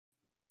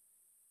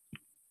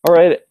All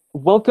right.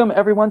 Welcome,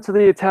 everyone, to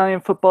the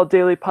Italian Football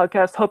Daily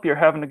Podcast. Hope you're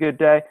having a good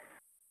day.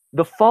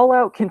 The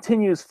fallout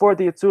continues for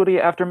the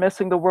Azzurri after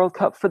missing the World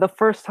Cup for the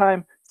first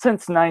time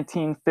since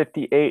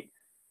 1958.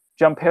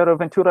 Gian Piero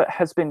Ventura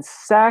has been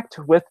sacked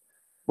with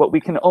what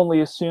we can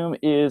only assume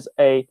is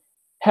a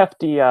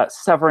hefty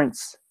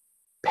severance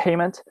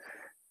payment.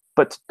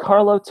 But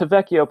Carlo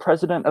Tavecchio,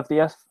 president of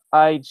the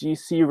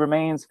FIGC,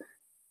 remains,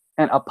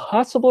 and a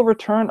possible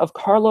return of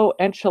Carlo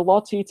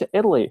Ancelotti to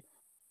Italy.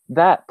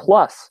 That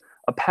plus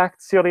a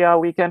packed Serie A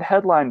weekend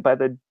headlined by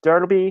the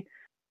Derby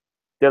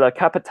della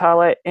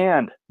Capitale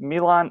and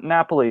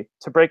Milan-Napoli.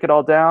 To break it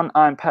all down,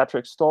 I'm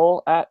Patrick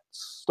Stoll at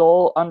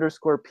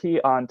Stoll_P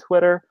on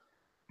Twitter.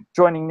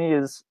 Joining me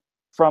is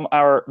from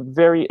our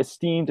very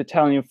esteemed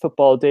Italian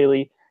Football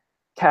Daily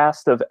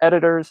cast of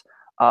editors,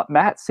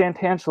 Matt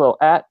Santangelo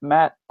at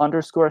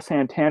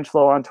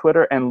Matt_Santangelo on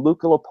Twitter, and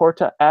Luca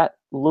LaPorta at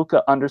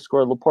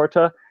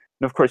Luca_Laporta.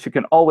 And of course, you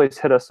can always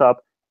hit us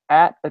up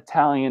at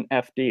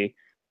ItalianFD.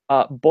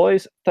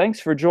 Boys,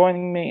 thanks for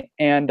joining me.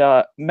 And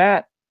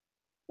Matt,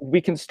 we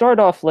can start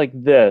off like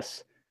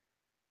this.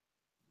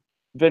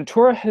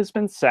 Ventura has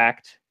been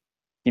sacked.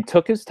 He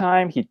took his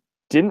time. He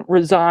didn't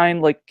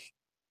resign like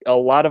a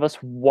lot of us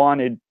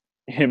wanted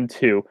him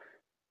to.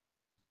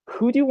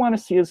 Who do you want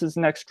to see as his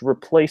next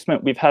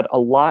replacement? We've had a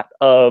lot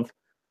of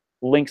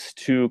links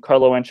to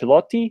Carlo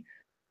Ancelotti.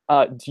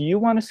 Do you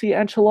want to see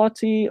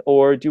Ancelotti,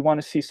 or do you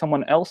want to see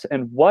someone else?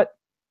 And what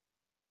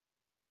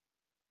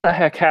the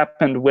heck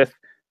happened with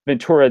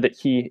Ventura that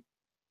he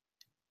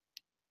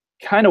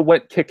kind of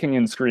went kicking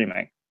and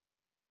screaming?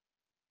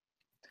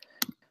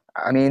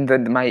 I mean,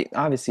 my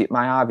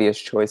obvious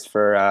choice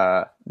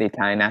for the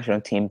Italian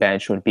national team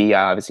bench would be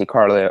obviously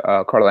Carlo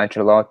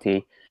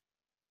Ancelotti.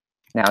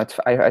 Now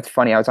it's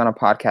funny. I was on a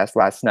podcast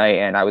last night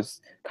and I was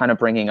kind of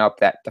bringing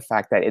up that the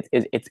fact that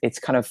it's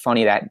kind of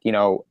funny that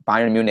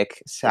Bayern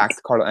Munich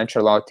sacked Carlo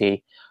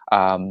Ancelotti.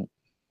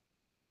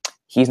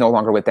 He's no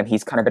longer with them.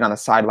 He's kind of been on the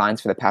sidelines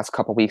for the past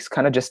couple of weeks,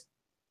 kind of just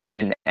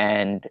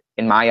and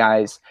in my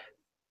eyes,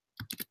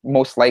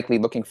 most likely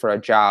looking for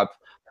a job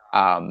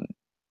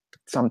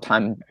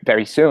sometime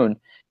very soon.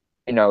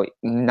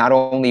 Not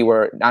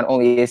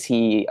only is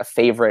he a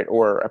favorite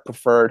or a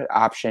preferred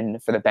option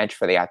for the bench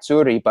for the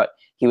Azzurri, but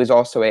he was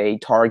also a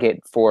target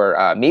for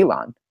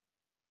Milan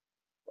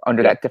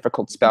under that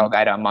difficult spell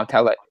that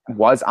Montella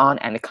was on,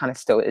 and it kind of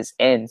still is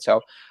in. So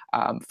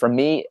for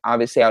me,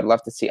 obviously, I'd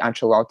love to see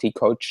Ancelotti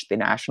coach the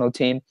national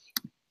team.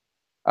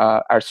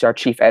 Our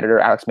chief editor,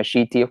 Alex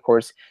Machiti, of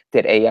course,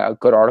 did a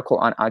good article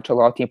on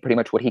Ancelotti and pretty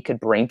much what he could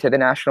bring to the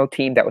national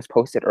team that was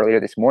posted earlier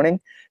this morning.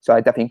 So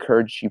I definitely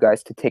encourage you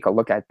guys to take a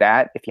look at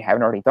that if you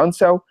haven't already done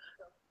so.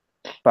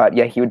 But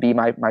yeah, he would be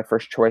my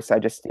first choice. I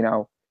just,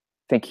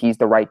 think he's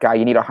the right guy.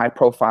 You need a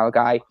high-profile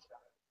guy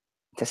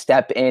to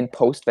step in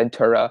post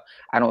Ventura.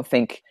 I don't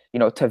think,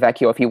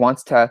 Tavecchio, if he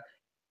wants to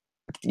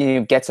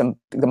get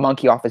the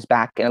monkey off his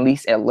back and at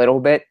least a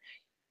little bit,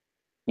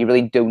 you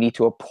really do need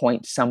to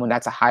appoint someone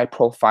that's a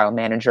high-profile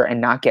manager and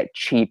not get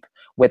cheap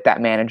with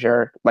that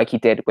manager like he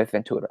did with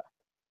Ventura.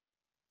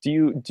 Do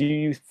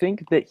you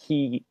think that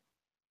he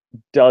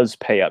does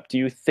pay up? Do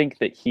you think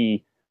that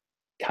he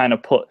kind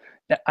of put?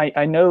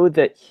 I know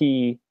that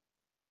he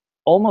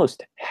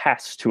almost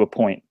has to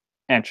appoint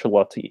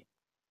Ancelotti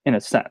in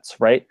a sense,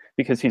 right?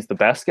 Because he's the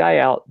best guy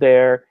out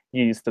there.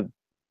 He's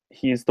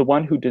the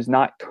one who does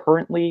not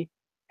currently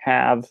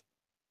have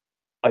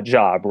a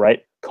job,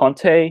 right?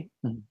 Conte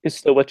is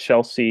still with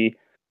Chelsea.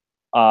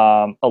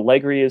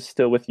 Allegri is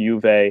still with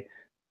Juve.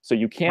 So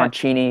you can't.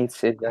 Mancini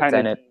is in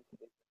it.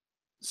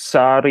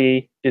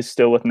 Sarri is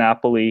still with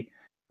Napoli.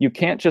 You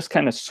can't just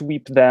kind of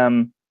sweep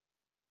them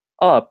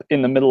up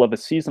in the middle of a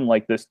season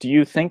like this. Do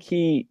you think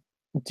he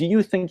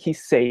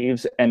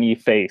saves any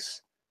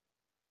face,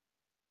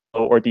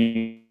 or do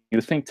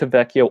you think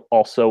Tavecchio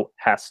also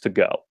has to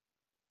go?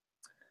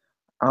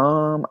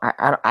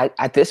 I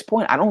at this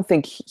point, I don't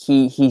think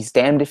he's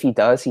damned if he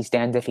does, he's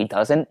damned if he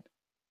doesn't.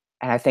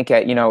 And I think,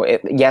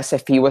 yes,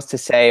 if he was to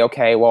say,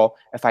 okay, well,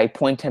 if I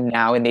appoint him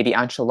now and maybe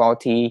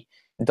Ancelotti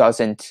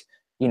doesn't,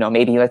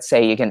 maybe let's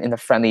say again in the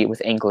friendly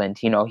with England,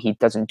 he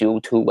doesn't do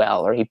too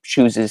well, or he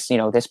chooses,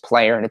 this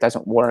player and it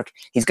doesn't work.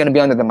 He's going to be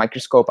under the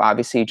microscope,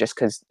 obviously, just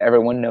because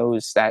everyone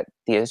knows that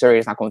the Azzurri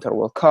is not going to the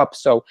World Cup.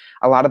 So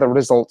a lot of the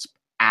results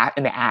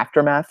in the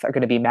aftermath are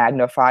going to be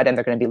magnified and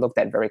they're going to be looked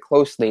at very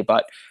closely.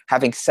 But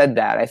having said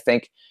that, I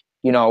think,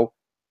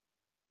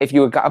 if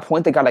you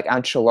appoint a guy like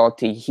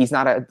Ancelotti, he's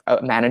not a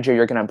manager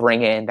you're going to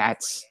bring in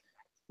that's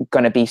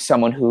going to be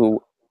someone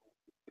who,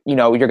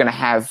 you're going to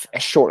have a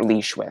short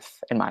leash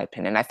with, in my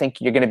opinion. I think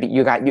you're going to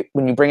be,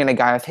 when you bring in a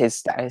guy of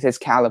his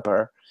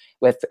caliber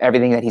with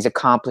everything that he's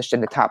accomplished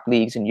in the top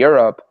leagues in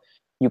Europe,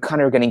 you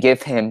kind of are going to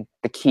give him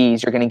the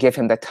keys. You're going to give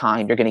him the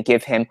time. You're going to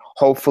give him,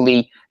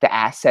 hopefully, the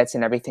assets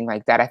and everything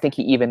like that. I think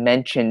he even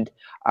mentioned,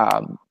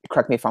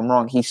 correct me if I'm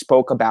wrong, he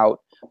spoke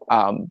about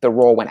the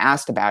role when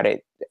asked about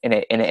it in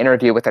an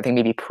interview with, I think,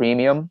 maybe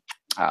Premium.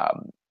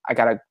 I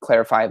got to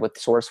clarify what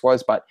the source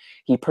was, but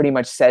he pretty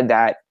much said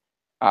that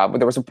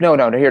there was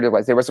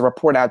a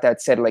report out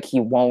that said like he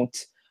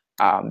won't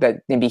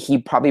that maybe he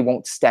probably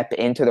won't step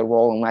into the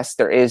role unless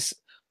there is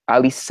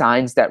at least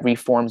signs that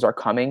reforms are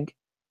coming.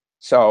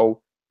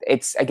 So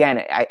it's,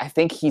 again, I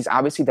think he's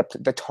obviously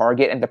the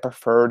target and the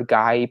preferred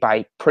guy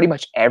by pretty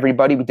much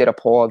everybody. We did a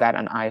poll of that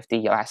on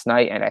IFD last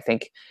night, and I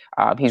think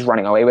he's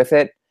running away with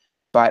it.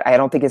 But I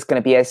don't think it's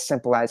going to be as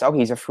simple as, oh,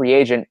 he's a free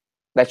agent,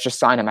 let's just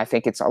sign him. I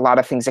think it's a lot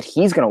of things that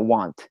he's going to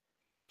want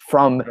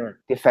from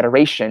the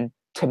federation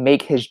to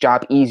make his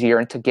job easier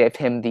and to give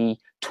him the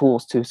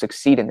tools to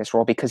succeed in this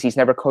role, because he's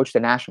never coached the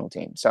national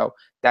team. So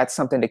that's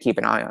something to keep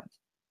an eye on.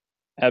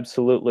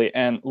 Absolutely.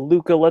 And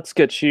Luca, let's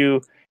get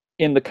you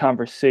in the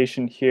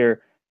conversation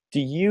here.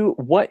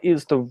 What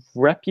is the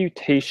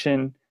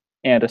reputation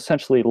and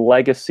essentially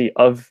legacy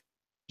of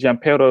Gian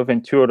Piero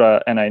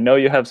Ventura? And I know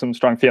you have some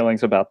strong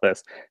feelings about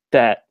this,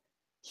 that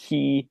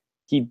he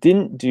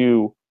didn't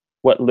do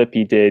what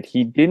Lippi did.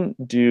 He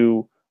didn't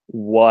do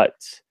what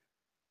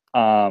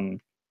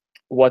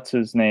what's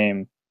his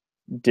name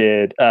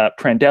did,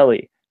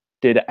 Prandelli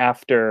did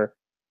after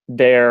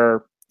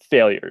their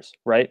failures,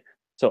 right?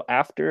 So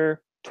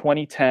after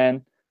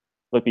 2010,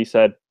 Lippi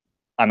said,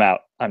 I'm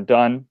out. I'm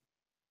done.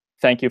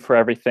 Thank you for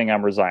everything.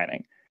 I'm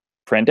resigning.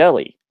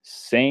 Prandelli,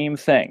 same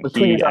thing. With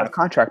 2 years out of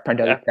contract,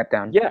 Prandelli stepped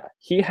down. Yeah,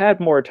 he had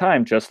more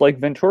time, just like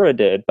Ventura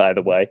did, by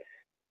the way.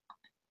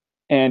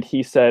 And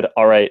he said,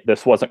 all right,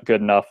 this wasn't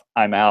good enough.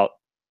 I'm out.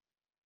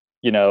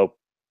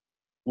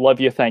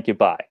 Love you. Thank you.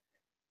 Bye.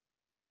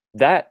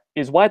 That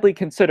is widely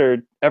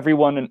considered.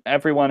 Everyone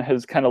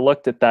has kind of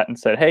looked at that and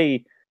said,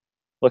 hey,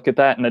 look at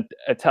that. And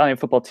Italian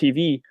Football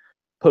TV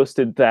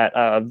posted that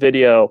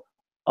video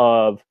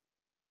of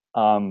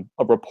a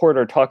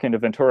reporter talking to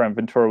Ventura, and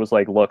Ventura was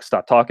like, look,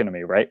 stop talking to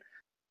me, right?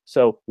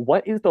 So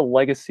what is the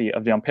legacy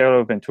of Gian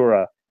Piero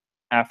Ventura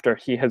after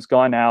he has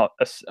gone out?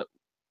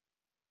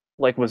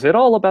 Like, was it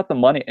all about the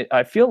money?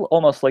 I feel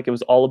almost like it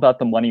was all about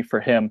the money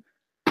for him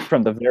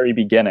from the very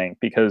beginning,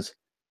 because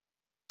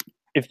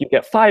if you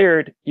get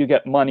fired, you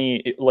get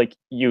money, like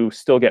you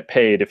still get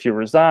paid. If you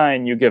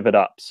resign, you give it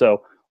up.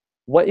 So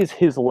what is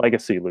his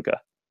legacy, Luca?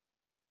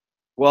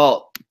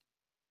 Well,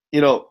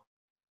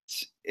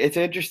 it's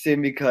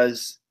interesting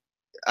because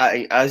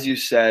as you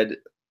said,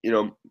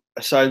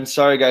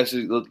 sorry guys,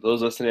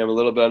 those listening, I'm a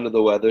little bit under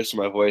the weather, so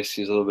my voice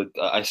is a little bit,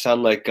 I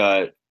sound like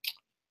the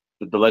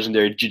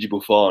legendary Gigi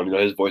Buffon,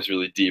 his voice is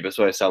really deep. That's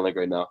what I sound like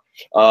right now.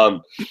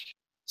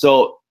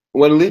 So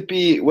when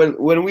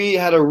we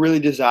had a really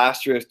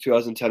disastrous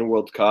 2010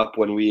 World Cup,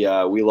 when we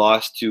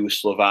lost to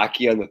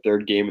Slovakia in the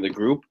third game of the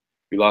group,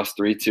 we lost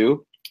 3-2.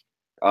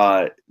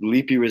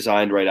 Lippi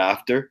resigned right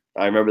after.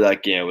 I remember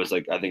that game. It was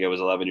I think I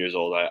was 11 years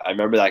old. I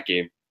remember that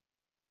game.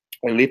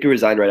 And Lippi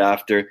resigned right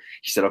after.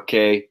 He said,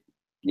 okay,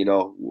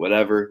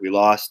 whatever, we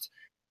lost.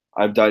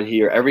 I'm done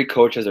here. Every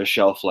coach has their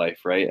shelf life,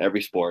 right?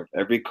 Every sport.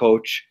 Every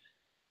coach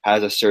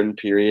has a certain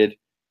period.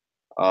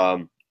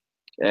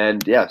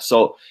 And yeah,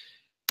 so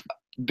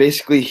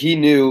basically he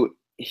knew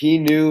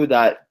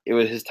that it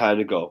was his time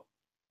to go.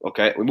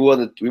 Okay, we move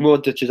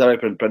on to Cesare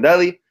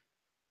Prandelli,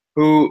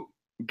 who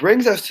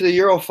brings us to the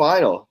Euro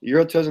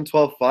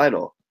 2012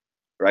 final,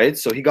 right?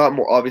 So he got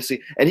more,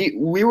 obviously, and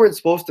we weren't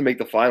supposed to make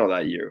the final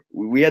that year.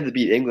 We had to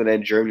beat England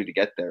and Germany to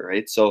get there,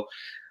 right? So,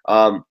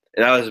 and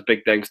that was a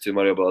big thanks to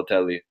Mario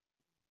Balotelli.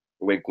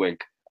 Wink,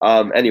 wink.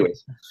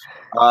 Anyways,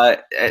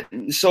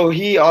 so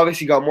he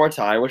obviously got more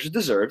time, which is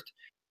deserved.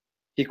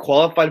 He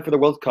qualified for the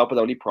World Cup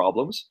without any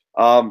problems.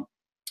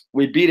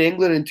 We beat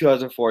England in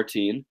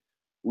 2014.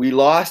 We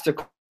lost to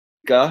Costa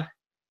Rica,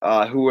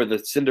 who were the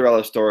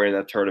Cinderella story in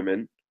that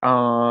tournament.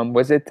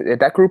 Was it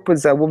that group?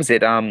 Was what was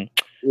it?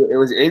 It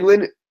was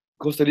England,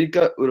 Costa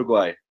Rica,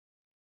 Uruguay.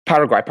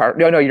 Paraguay.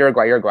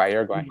 Uruguay.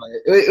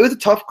 It was a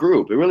tough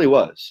group. It really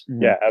was.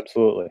 Yeah,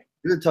 absolutely.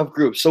 It was a tough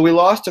group. So we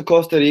lost to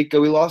Costa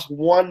Rica. We lost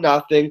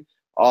 1-0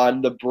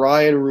 on the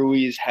Brian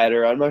Ruiz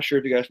header. I'm not sure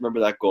if you guys remember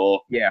that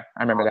goal. Yeah,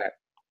 I remember that.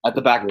 At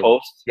the back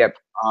post. Yep.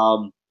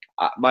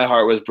 My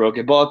heart was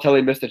broken.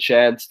 Balotelli missed a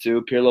chance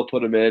too. Pirlo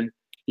put him in.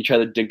 He tried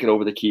to dink it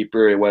over the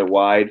keeper. It went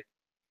wide.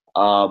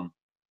 And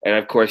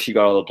of course, he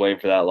got all the blame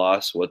for that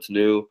loss. What's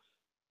new?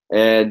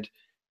 And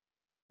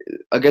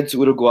against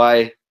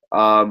Uruguay,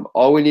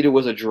 all we needed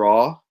was a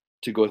draw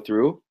to go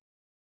through.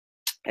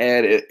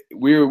 And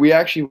we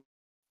actually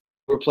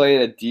were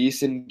playing a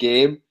decent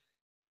game.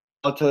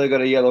 Balotelli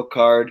got a yellow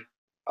card,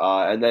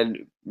 and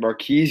then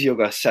Marchisio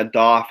got sent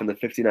off in the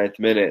 59th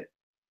minute,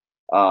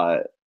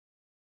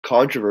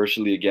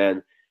 controversially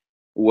again,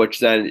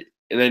 and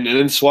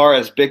then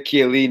Suarez bit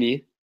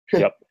Chiellini.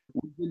 Yep.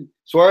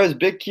 Suarez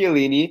bit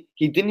Chiellini.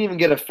 He didn't even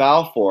get a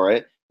foul for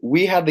it.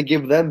 We had to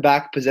give them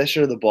back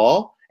possession of the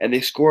ball, and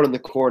they scored in the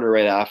corner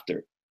right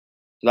after.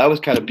 So that was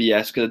kind of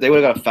BS, because if they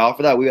would have got a foul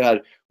for that, we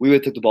would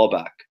have took the ball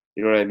back.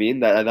 You know what I mean?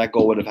 That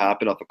goal would have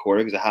happened off the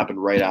corner because it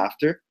happened right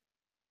after.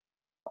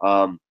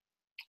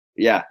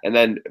 Yeah, and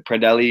then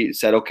Prandelli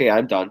said, "Okay,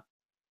 I'm done.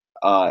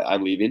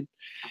 I'm leaving."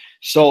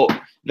 So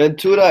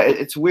Ventura,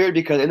 it's weird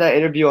because in that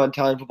interview on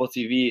Italian Football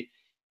TV,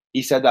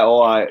 he said that,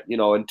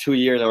 in 2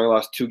 years I only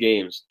lost 2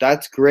 games.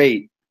 That's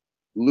great.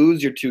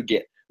 Lose your 2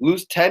 games.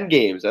 Lose 10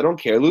 games. I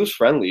don't care. Lose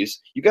friendlies.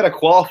 You got to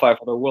qualify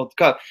for the World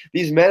Cup.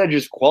 These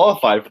managers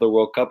qualified for the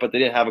World Cup, but they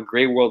didn't have a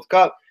great World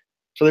Cup,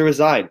 so they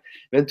resigned.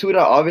 Ventura,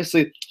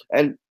 obviously,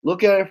 and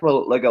look at it from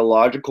a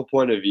logical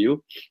point of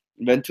view.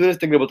 Ventura's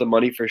thinking about the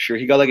money for sure.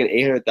 He got like an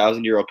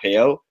 €800,000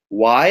 payout.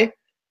 Why?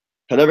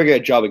 He'll never get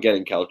a job again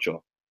in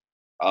Calcio.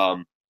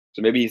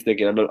 So maybe he's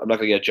thinking, I'm not going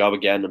to get a job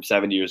again. I'm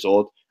 70 years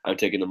old. I'm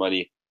taking the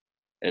money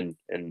and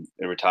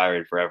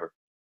retiring forever.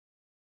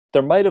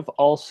 There might have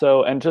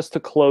also, and just to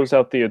close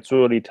out the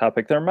Azzurri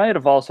topic, there might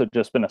have also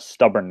just been a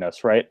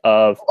stubbornness, right?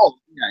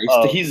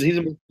 He's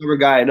the most stubborn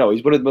guy I know.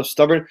 He's one of the most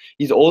stubborn.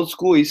 He's old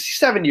school. He's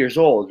 70 years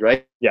old,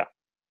 right? Yeah.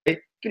 Been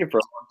here for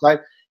a long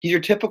time. He's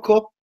your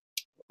typical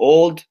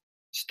old,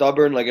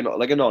 stubborn, like an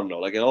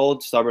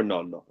old stubborn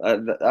no.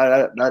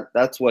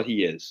 That's what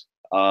he is.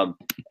 And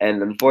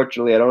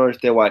unfortunately, I don't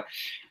understand why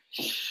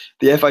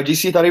the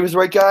FIGC thought he was the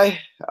right guy.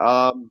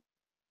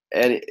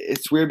 And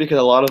it's weird because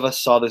a lot of us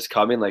saw this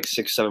coming like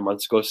 6-7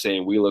 months ago,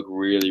 saying we look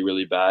really,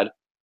 really bad.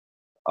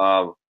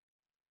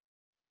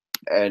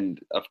 And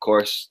of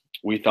course,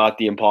 we thought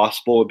the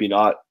impossible would be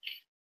not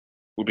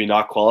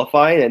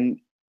qualifying,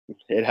 and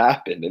it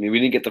happened. I mean, we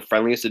didn't get the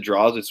friendliest of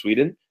draws with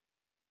Sweden,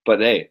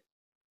 but hey,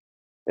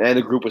 and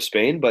the group with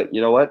Spain. But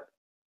you know what?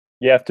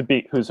 You have to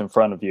beat who's in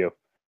front of you.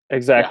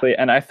 Exactly, yeah.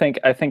 And I think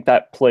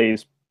that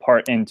plays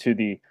part into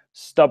the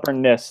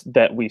stubbornness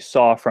that we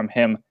saw from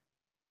him.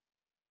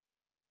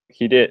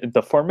 He did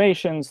the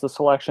formations, the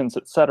selections,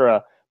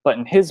 etc. But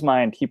in his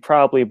mind, he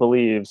probably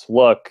believes,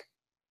 look,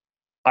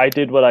 I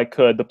did what I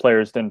could. The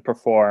players didn't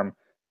perform.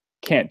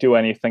 Can't do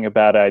anything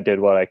about it. I did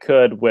what I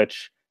could,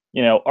 which,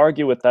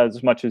 argue with that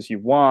as much as you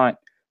want.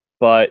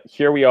 But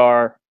here we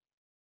are.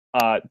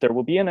 There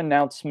will be an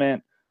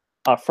announcement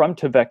from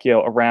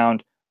Tavecchio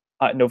around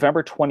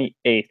November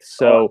 28th.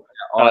 So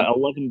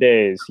 11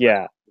 days.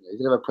 Yeah. He's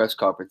going to have a press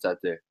conference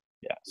that day.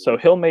 Yeah. So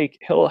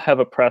he'll have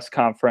a press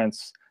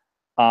conference.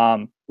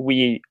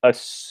 We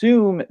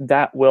assume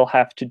that will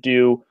have to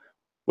do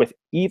with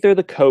either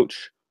the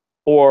coach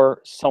or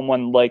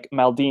someone like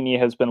Maldini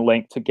has been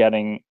linked to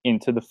getting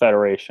into the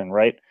federation,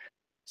 right?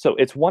 So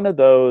it's one of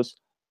those.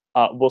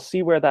 We'll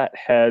see where that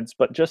heads.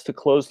 But just to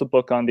close the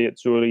book on the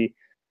Azzurri,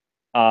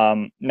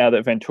 now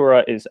that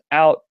Ventura is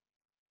out,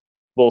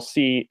 we'll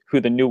see who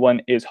the new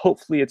one is.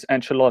 Hopefully it's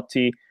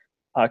Ancelotti,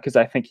 because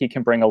I think he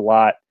can bring a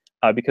lot,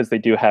 because they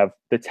do have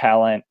the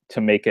talent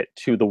to make it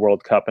to the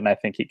World Cup, and I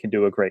think he can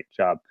do a great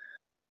job.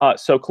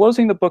 So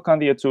closing the book on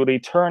the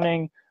Azzurri,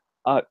 turning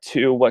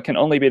to what can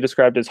only be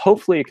described as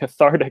hopefully a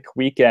cathartic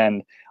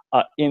weekend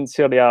in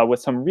Serie A with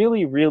some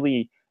really,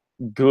 really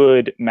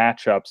good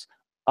matchups.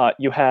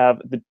 You have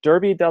the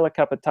Derby della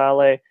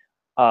Capitale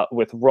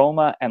with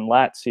Roma and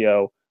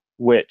Lazio,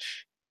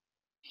 which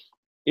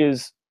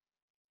is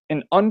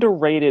an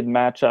underrated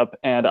matchup,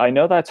 and I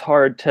know that's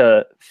hard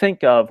to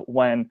think of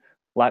when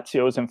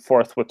Lazio is in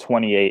 4th with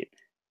 28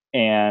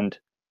 and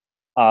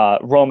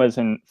Roma's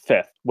in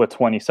 5th with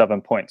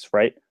 27 points,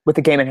 right? With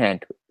the game in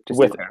hand.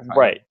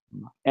 Right.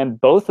 And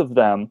both of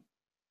them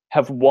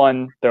have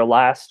won their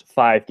last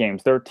 5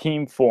 games. Their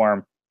team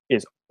form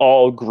is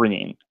all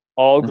green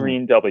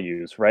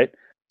W's, right?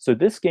 So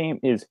this game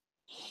is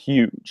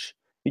huge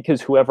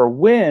because whoever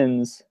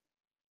wins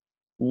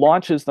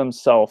launches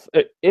themselves.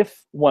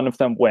 If one of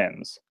them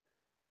wins,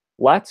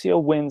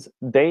 Lazio wins,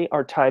 they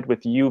are tied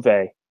with Juve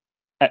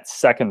at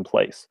 2nd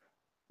place.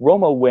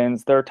 Roma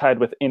wins, they're tied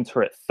with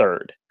Inter at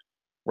 3rd,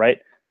 right?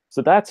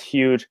 So that's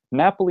huge.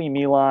 Napoli,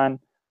 Milan,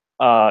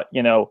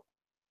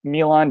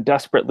 Milan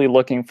desperately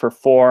looking for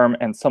form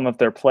and some of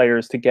their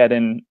players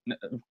to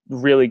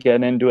really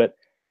get into it.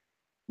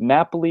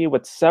 Napoli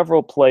with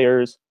several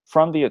players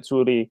from the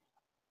Azzurri,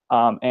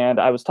 and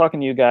I was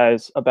talking to you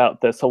guys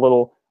about this a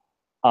little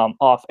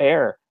off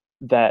air,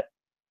 that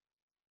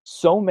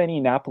so many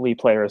Napoli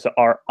players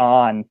are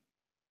on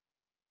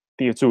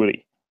the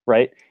Azzurri,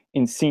 right?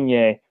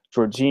 Insigne,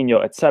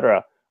 Jorginho,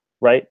 etc.,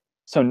 right?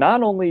 So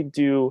not only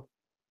do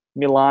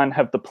Milan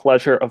have the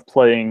pleasure of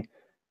playing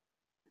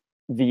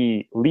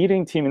the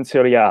leading team in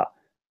Serie A,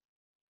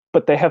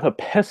 but they have a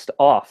pissed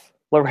off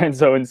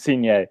Lorenzo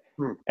Insigne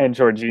and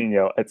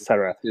Jorginho,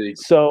 etc.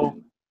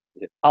 So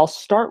I'll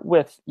start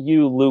with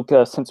you,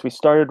 Luca, since we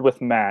started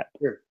with Matt.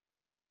 Sure.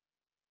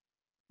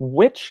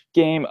 Which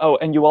game? Oh,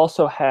 and you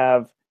also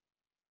have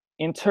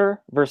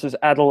Inter versus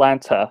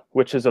Atalanta,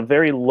 which is a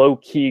very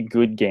low-key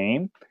good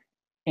game.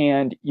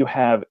 And you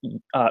have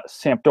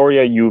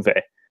Sampdoria Juve.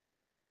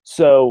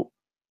 So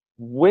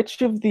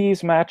which of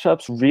these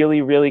matchups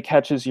really, really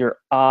catches your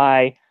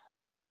eye?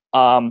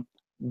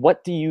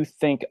 What do you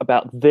think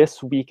about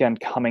this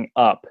weekend coming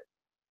up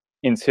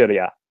in Serie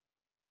A?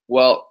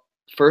 Well,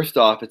 first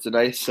off, it's a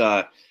nice.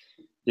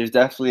 There's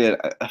definitely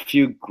a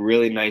few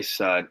really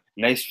nice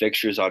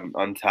fixtures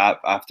on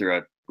tap after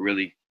a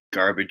really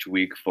garbage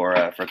week for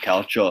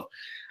Calcio.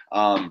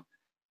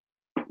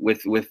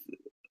 With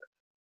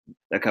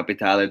the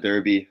Capitale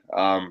Derby,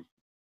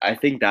 I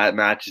think that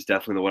match is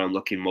definitely the one I'm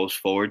looking most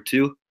forward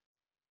to.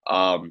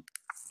 Roma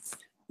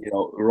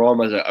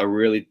is a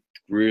really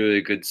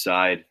really good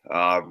side.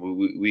 I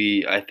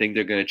think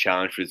they're going to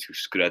challenge for the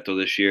Scudetto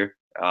this year.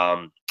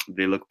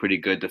 They look pretty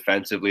good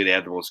defensively. They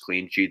have the most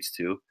clean sheets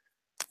too.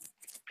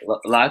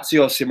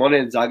 Lazio,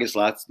 Simone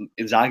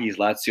Inzaghi's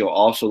Lazio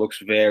also looks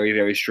very,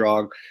 very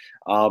strong.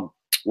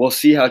 We'll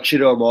see how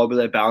Ciro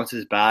Immobile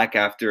bounces back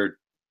after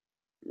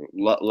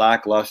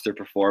lackluster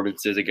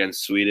performances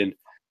against Sweden.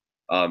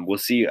 We'll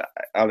see.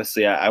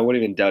 Honestly, I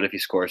wouldn't even doubt if he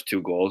scores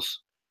 2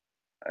 goals.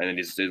 And then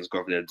he doesn't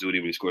score for the Azzurri,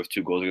 but he scores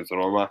 2 goals against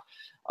Roma.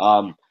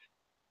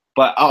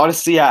 But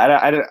honestly,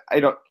 I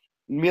don't.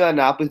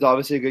 Milan-Napoli is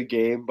obviously a good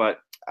game, but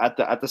at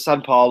the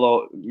San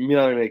Paolo,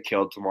 Milan are gonna get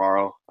killed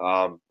tomorrow.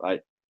 I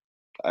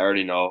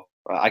already know.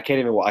 I can't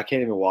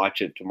even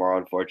watch it tomorrow,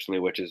 unfortunately,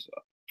 which is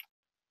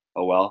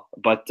oh well.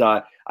 But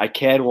I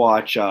can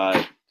watch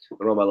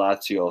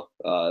Roma-Lazio,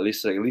 at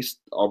least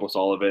almost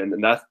all of it,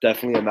 and that's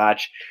definitely a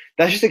match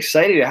that's just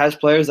exciting. It has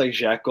players like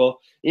Dzeko,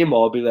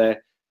 Immobile,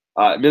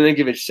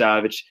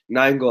 Milinkovic-Savic,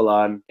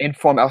 Nainggolan,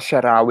 Inform El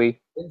Shaarawy.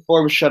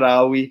 Inform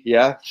Shaarawy,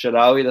 yeah,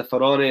 Shaarawy, the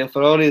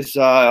Farone is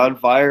on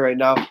fire right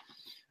now.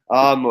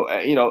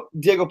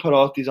 Diego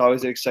Perotti is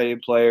always an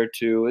exciting player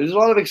too. There's a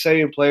lot of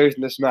exciting players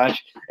in this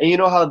match, and you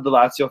know how the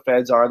Lazio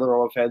fans are, the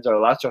Roma fans are. The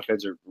Lazio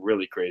fans are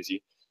really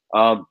crazy.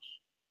 But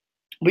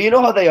you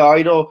know how they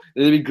are. There'll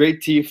be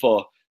great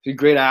tifo, be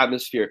great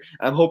atmosphere.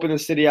 I'm hoping the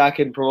Serie A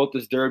can promote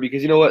this derby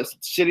because you know what,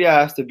 Serie A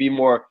has to be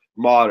more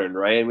modern,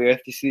 right? And we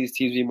have to see these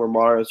teams be more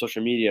modern on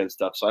social media and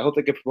stuff. So I hope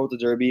they can promote the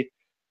derby.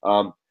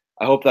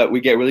 I hope that we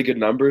get really good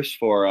numbers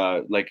for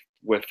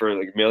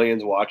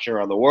millions watching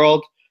around the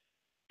world.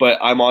 But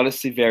I'm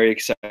honestly very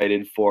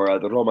excited for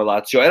the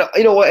Roma-Lazio. And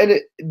you know what?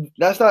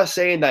 That's not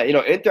saying that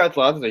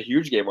Inter-Atalanta is a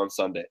huge game on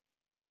Sunday.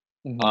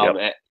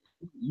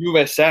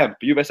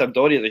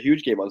 Juve-Sampdoria is a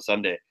huge game on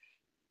Sunday.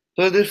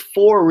 So there's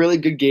 4 really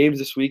good games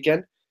this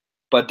weekend,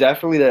 but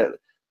definitely the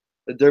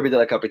Derby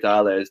della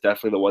Capitale is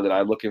definitely the one that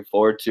I'm looking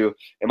forward to.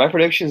 And my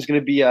prediction is going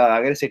to be,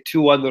 I'm going to say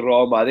 2-1 to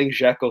Roma. I think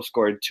Dzeko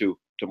scored 2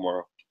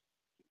 tomorrow.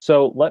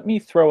 So let me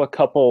throw a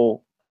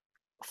couple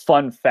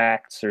fun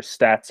facts or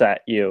stats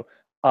at you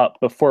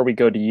before we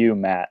go to you,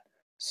 Matt.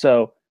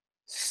 So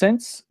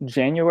since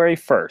January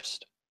 1st,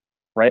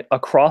 right,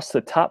 across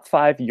the top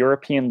 5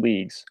 European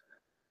leagues,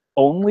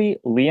 only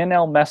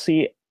Lionel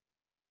Messi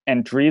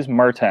and Dries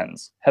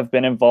Mertens have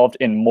been involved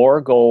in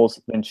more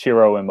goals than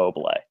Ciro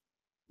Immobile.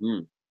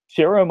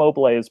 Ciro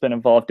Immobile has been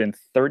involved in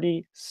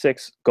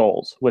 36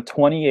 goals with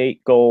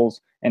 28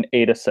 goals and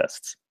 8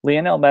 assists.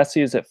 Lionel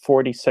Messi is at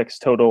 46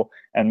 total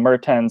and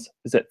Mertens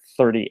is at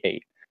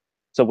 38.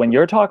 So when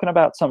you're talking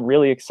about some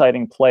really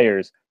exciting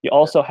players, you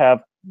also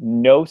have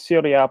no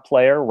Serie A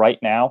player right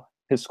now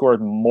has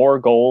scored more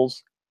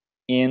goals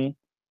in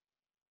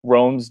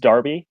Rome's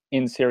derby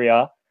in Serie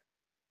A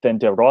than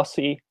De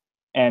Rossi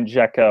and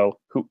Dzeko,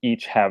 who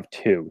each have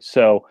 2.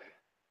 So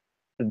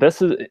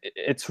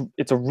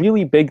it's a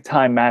really big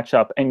time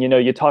matchup. And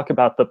you talk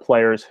about the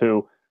players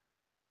who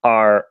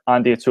are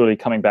on the Azzurri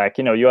coming back.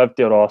 You have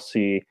De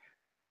Rossi,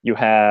 you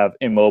have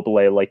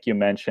Immobile, like you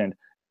mentioned.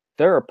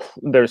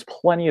 There's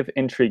plenty of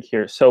intrigue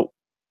here. So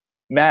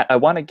Matt, I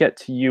want to get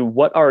to you.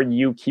 What are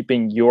you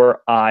keeping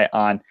your eye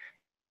on?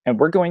 And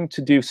we're going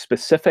to do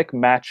specific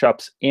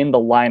matchups in the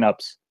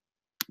lineups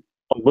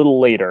a little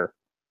later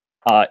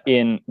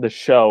in the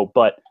show,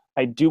 but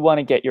I do want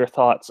to get your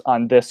thoughts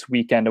on this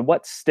weekend and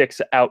what sticks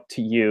out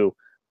to you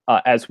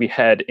as we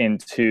head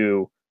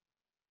into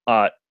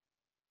a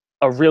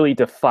really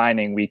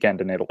defining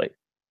weekend in Italy.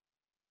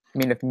 I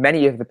mean, if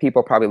many of the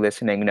people probably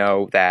listening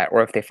know that,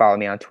 or if they follow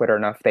me on Twitter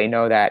enough, they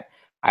know that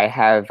I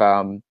have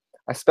a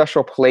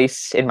special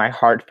place in my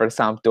heart for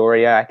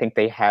Sampdoria. I think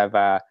they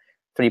have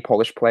 3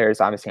 Polish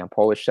players. Obviously, I'm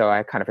Polish, so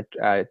I kind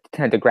of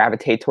tend to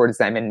gravitate towards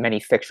them in many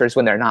fixtures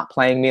when they're not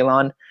playing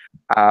Milan.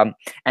 And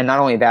not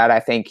only that, I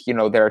think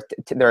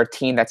they're a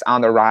team that's on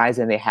the rise,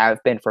 and they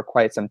have been for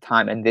quite some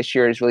time. And this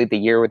year is really the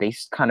year where they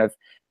kind of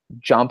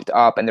jumped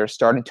up and they're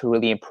starting to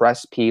really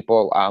impress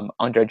people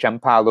under Gian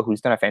Piero, who's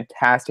done a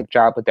fantastic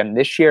job with them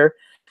this year.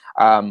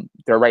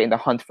 They're right in the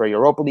hunt for a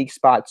Europa League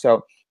spot.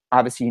 So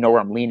obviously, where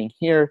I'm leaning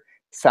here.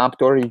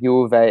 Sampdoria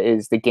Juve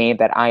is the game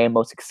that I am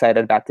most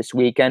excited about this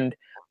weekend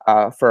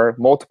for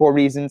multiple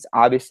reasons.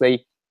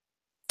 Obviously,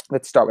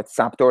 let's start with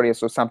Sampdoria.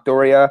 So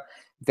Sampdoria,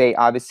 they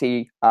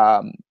obviously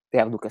they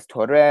have Lucas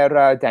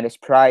Torreira, Dennis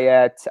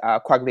Prayet,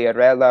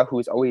 Quagliarella,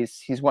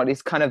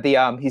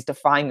 he's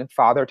defying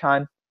father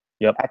time.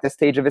 Yep. At this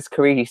stage of his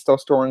career, he's still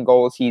scoring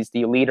goals. He's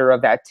the leader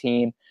of that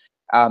team,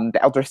 the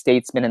elder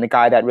statesman, and the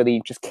guy that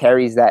really just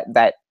carries that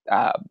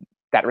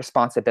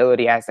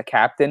responsibility as the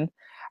captain.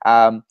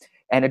 And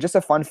just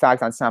a fun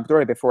fact on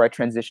Sampdoria before I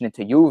transition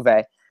into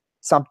Juve,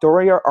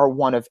 Sampdoria are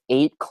one of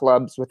 8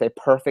 clubs with a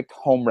perfect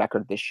home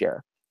record this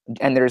year.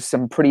 And there's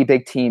some pretty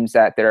big teams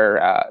that they're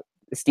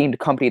esteemed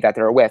company that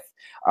they're with.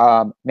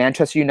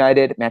 Manchester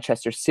United,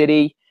 Manchester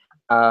City,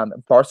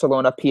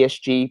 Barcelona,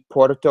 PSG,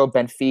 Porto,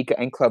 Benfica,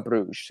 and Club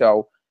Brugge.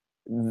 So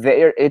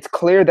it's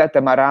clear that the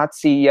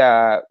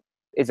Marazzi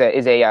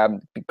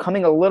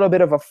becoming a little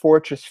bit of a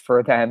fortress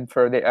for them,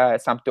 for the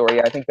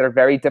Sampdoria. I think they're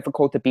very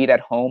difficult to beat at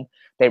home.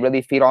 They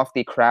really feed off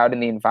the crowd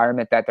and the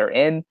environment that they're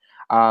in.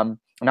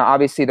 Now,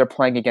 obviously, they're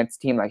playing against a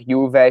team like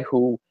Juve,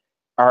 who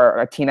are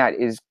a team that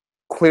is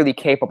clearly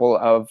capable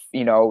of,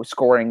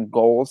 scoring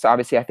goals.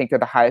 Obviously, I think they're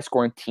the highest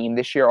scoring team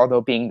this year, although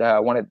being the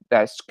one of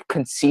that's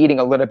conceding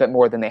a little bit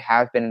more than they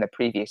have been in the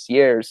previous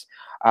years.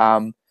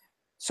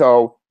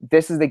 So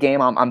this is the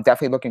game I'm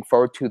definitely looking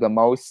forward to the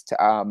most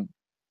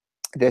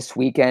this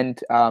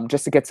weekend.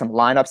 Just to get some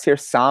lineups here,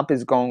 Samp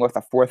is going with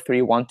a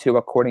 4-3-1-2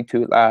 according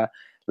to La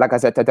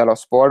Gazzetta dello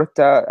Sport.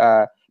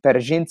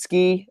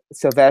 Berginski,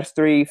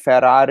 Silvestri,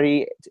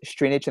 Ferrari,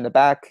 Strinic in the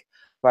back,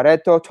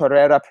 Barreto,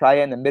 Torreira,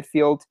 Praia in the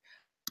midfield,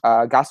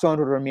 Gaston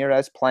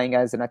Ramirez playing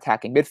as an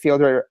attacking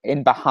midfielder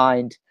in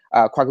behind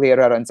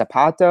Quagliarella and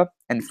Zapata.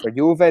 And for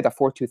Juve, the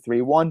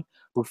 4-2-3-1,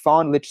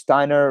 Buffon,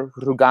 Lichtsteiner,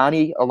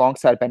 Rugani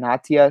alongside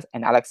Benatia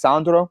and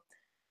Alexandro.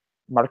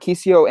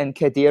 Marchisio and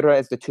Khedira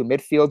as the two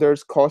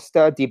midfielders,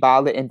 Costa,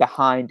 Dybala in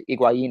behind,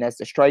 Higuain as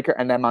the striker,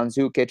 and then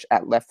Mandzukic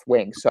at left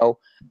wing. So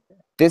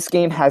this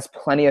game has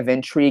plenty of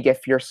intrigue.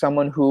 If you're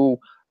someone who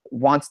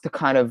wants to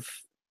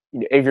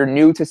if you're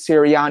new to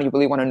Serie A and you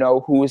really want to know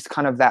who's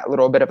kind of that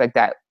little bit of like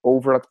that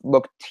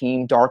overlooked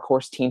team, dark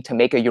horse team to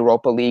make a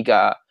Europa League,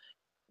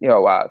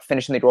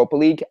 finish in the Europa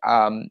League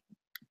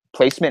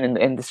placement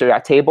in the Serie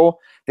A table,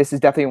 this is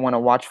definitely one to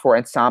watch for,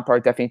 and Samp are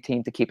definitely a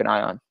team to keep an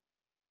eye on.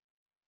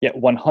 Yeah,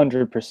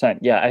 100%.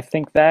 Yeah, I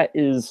think that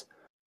is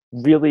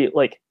really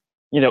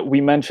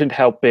we mentioned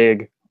how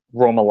big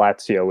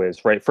Roma-Lazio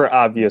is, right? For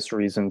obvious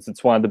reasons.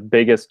 It's one of the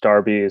biggest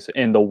derbies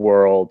in the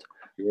world.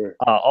 Sure.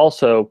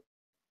 Also,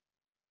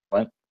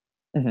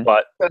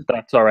 but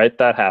that's all right.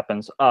 That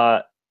happens.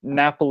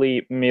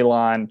 Napoli,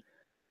 Milan.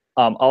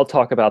 I'll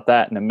talk about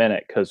that in a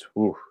minute because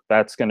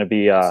that's going to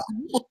be a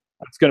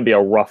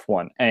rough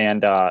one.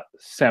 And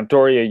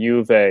Sampdoria,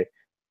 Juve.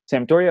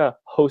 Sampdoria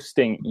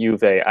hosting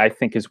Juve, I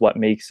think, is what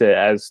makes it,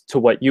 as to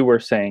what you were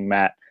saying,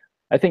 Matt.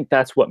 I think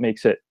that's what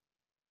makes it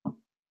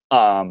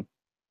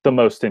the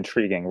most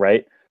intriguing,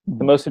 right? Mm-hmm.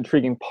 The most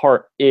intriguing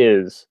part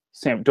is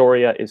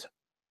Sampdoria is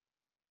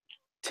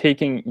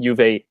taking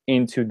Juve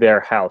into their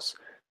house.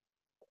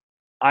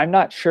 I'm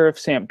not sure if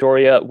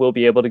Sampdoria will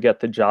be able to get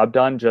the job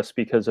done just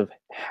because of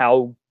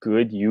how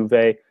good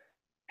Juve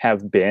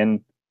have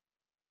been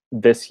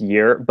this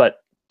year,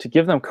 but to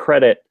give them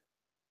credit,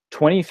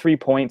 23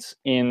 points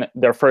in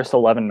their first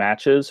 11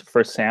 matches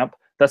for Samp.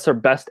 That's their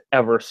best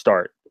ever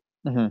start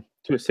to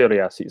a Serie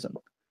A season.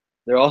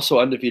 They're also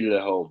undefeated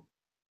at home.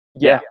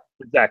 Yeah,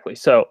 exactly.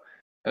 So,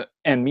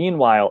 and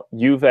meanwhile,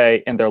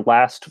 Juve in their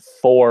last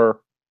 4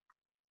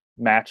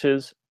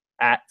 matches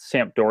at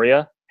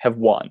Sampdoria have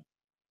won.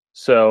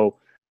 So,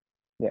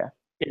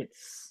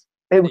 it's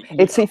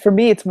for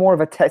me, it's more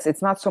of a test.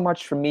 It's not so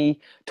much for me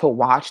to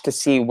watch to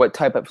see what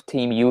type of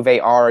team Juve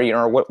are,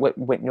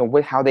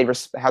 or how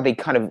they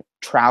kind of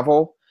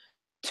travel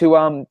to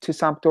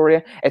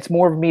Sampdoria. It's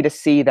more of me to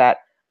see that,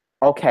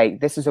 okay,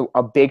 this is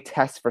a big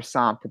test for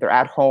Samp. They're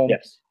at home.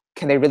 Yes.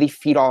 Can they really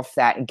feed off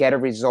that and get a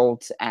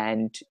result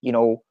and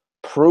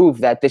prove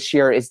that this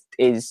year is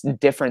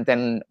different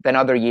than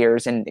other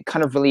years and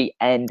kind of really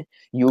end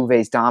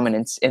Juve's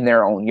dominance in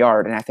their own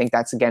yard? And I think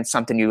that's, again,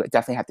 something you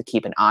definitely have to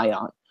keep an eye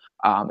on.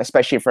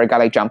 Especially for a guy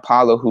like Gian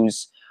Piero,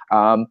 who's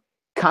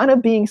kind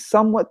of being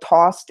somewhat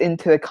tossed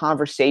into the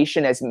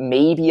conversation as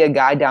maybe a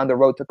guy down the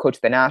road to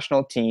coach the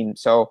national team.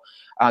 So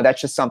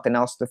that's just something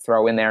else to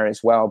throw in there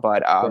as well.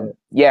 But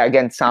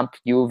again, Samp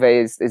Juve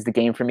is the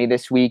game for me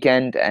this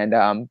weekend.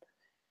 And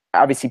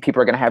obviously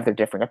people are going to have their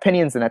different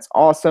opinions, and that's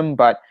awesome.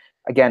 But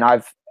again,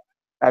 I've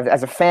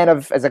as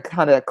a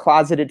kind of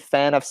closeted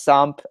fan of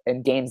Samp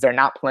in games they're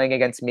not playing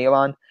against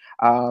Milan,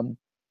 I'm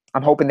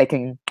hoping they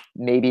can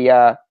maybe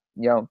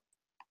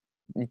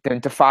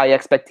defy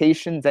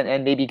expectations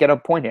and maybe get a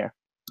point here.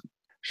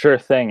 Sure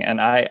thing. And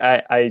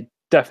I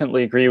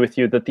definitely agree with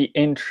you that the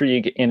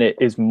intrigue in it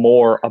is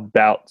more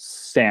about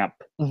Samp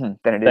than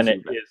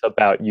it is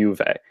about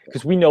Juve.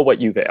 Because we know what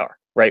Juve are,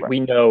 right? We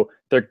know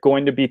they're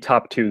going to be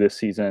top 2 this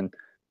season.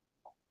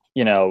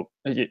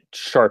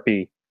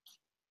 Sharpie.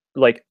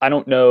 I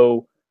don't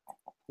know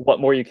what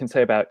more you can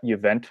say about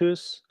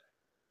Juventus,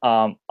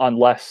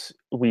 unless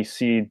we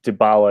see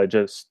Dybala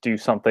just do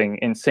something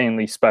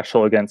insanely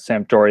special against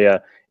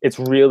Sampdoria. It's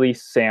really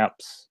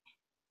Samp's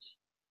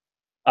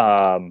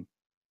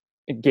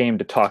game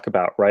to talk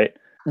about, right?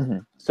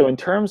 So in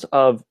terms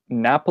of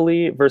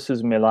Napoli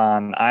versus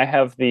Milan, I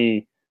have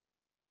the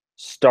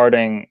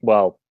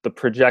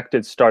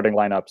projected starting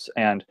lineups.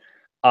 And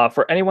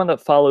for anyone that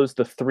follows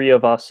the 3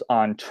 of us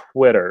on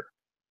Twitter,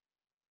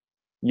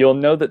 you'll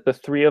know that the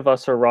 3 of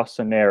us are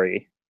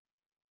Rossoneri.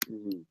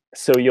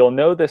 So you'll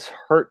know this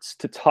hurts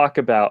to talk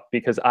about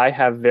because I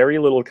have very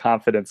little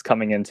confidence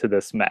coming into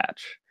this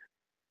match.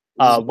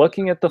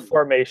 Looking at the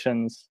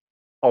formations,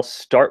 I'll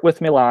start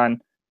with Milan,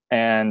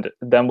 and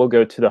then we'll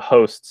go to the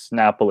hosts,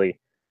 Napoli.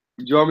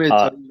 Do you want me to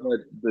tell you what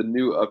the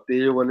new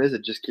updated one is?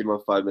 It just came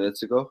out 5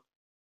 minutes ago.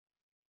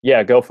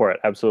 Yeah, go for it.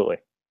 Absolutely.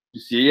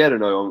 You see it yet, or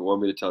no? You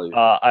want me to tell you?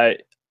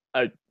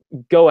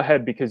 go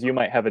ahead because you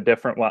might have a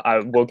different one. I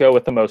will go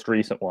with the most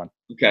recent one.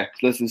 Okay,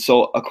 listen.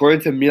 So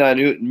according to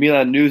Milan.it,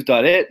 Milan News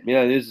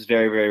is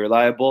very, very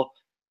reliable.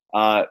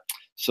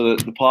 So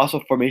the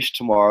possible formation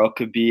tomorrow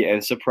could be,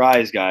 and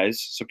surprise,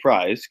 guys,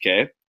 surprise.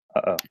 Okay,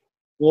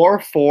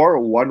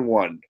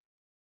 4-4-1-1.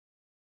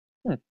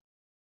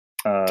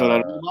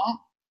 Donnarumma,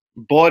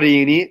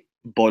 Borini,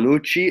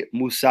 Bonucci,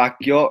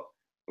 Musacchio,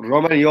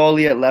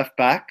 Romagnoli at left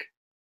back,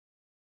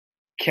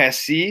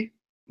 Kessie,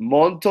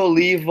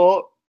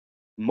 Montolivo,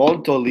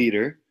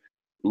 Montolider,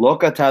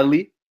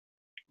 Locatelli,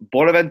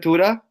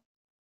 Bonaventura,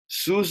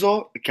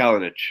 Suso,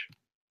 Kalinic.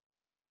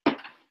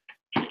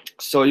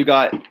 So you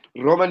got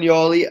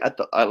Romagnoli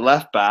at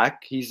left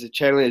back. He's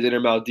channeling his inner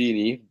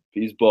Maldini.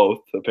 He's both,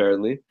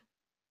 apparently.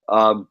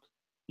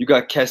 You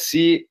got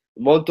Kessie,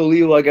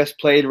 Montolivo, I guess,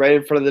 playing right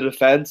in front of the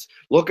defense.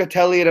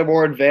 Locatelli in a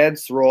more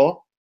advanced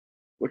role,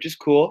 which is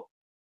cool.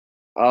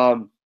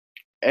 And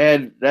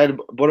then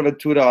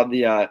Bonaventura on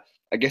the, I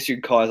guess you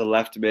could call it a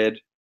left mid.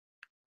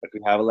 Like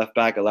we have a left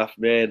back, a left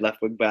mid,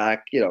 left wing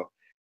back,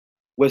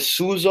 With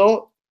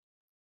Suso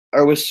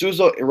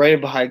right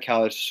in behind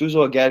Kalinic.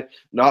 Suso, again,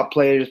 not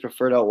playing his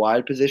preferred out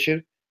wide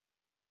position,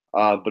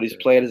 but he's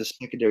playing as a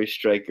secondary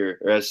striker,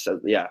 or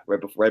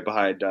right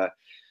behind the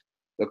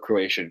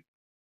Croatian.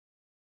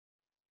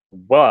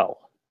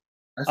 Well,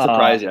 that's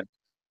surprising.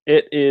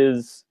 It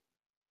is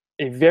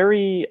a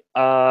very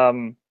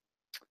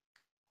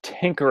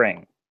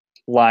tinkering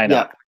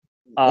lineup.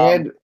 Yeah.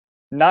 And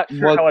not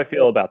sure how I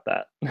feel about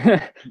that.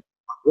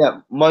 Yeah,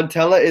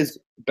 Montella is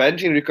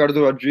benching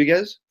Ricardo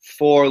Rodriguez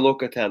for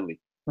Locatelli.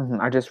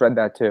 I just read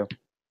that too.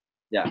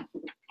 Yeah.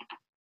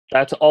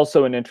 That's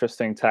also an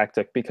interesting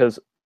tactic because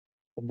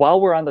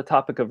while we're on the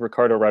topic of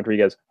Ricardo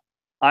Rodriguez,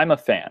 I'm a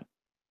fan.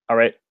 All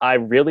right. I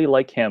really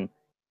like him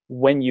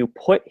when you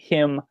put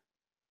him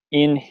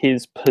in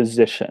his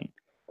position,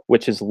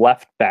 which is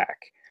left back.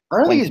 I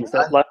don't think he's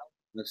left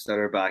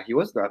center back. He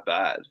wasn't that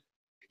bad.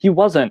 He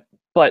wasn't,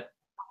 but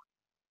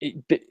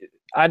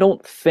I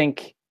don't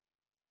think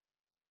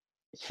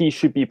he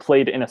should be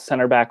played in a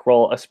center back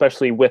role,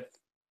 especially with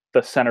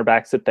the center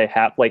backs that they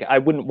have. Like, I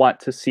wouldn't want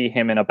to see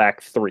him in a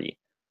back three,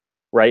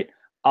 right?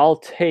 I'll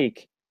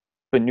take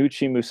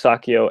Bonucci,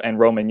 Musacchio, and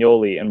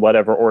Romagnoli in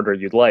whatever order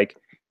you'd like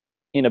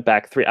in a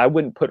back three. I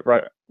wouldn't put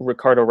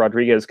Ricardo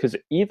Rodriguez because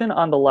even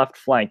on the left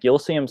flank, you'll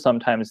see him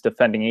sometimes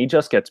defending and he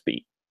just gets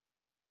beat.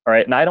 All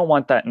right, and I don't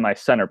want that in my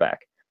center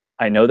back.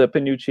 I know that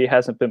Bonucci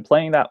hasn't been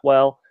playing that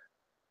well,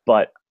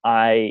 but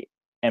I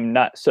am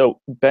not. So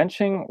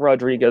benching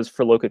Rodriguez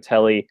for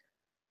Locatelli,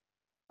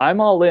 I'm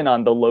all in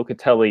on the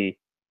Locatelli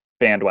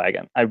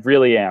bandwagon. I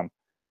really am.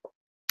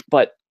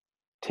 But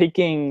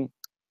taking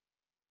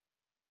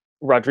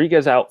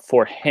Rodriguez out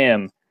for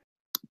him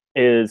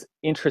is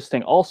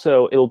interesting.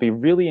 Also, it'll be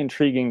really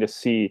intriguing to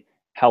see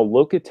how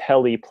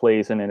Locatelli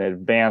plays in an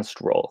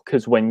advanced role.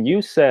 Because when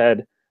you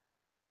said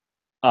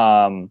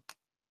Locatelli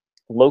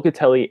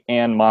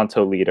and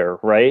Montolider,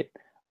 right?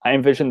 I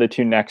envisioned the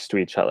two next to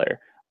each other.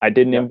 I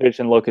didn't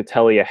envision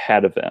Locatelli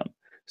ahead of them.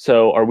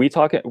 So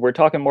we're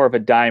talking more of a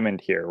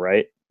diamond here,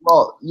 right?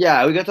 Well,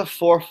 yeah, we got the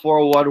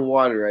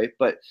 4-4-1-1, right?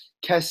 But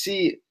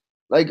Kessie,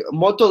 like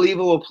Montolivo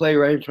will play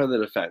right in front of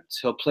the defense.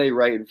 He'll play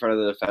right in front of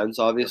the defense,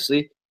 obviously.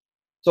 Right.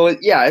 So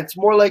it's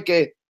more like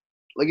if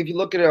you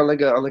look at it on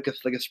like a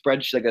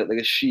spreadsheet, like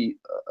a sheet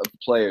of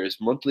players.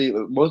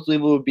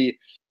 Montolivo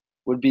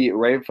would be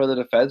right in front of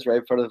the defense, right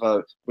in front of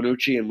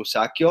Bonucci and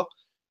Musacchio.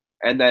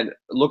 And then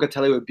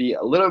Locatelli would be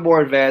a little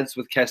more advanced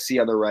with Kessie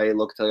on the right,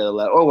 Locatelli on the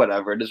left, or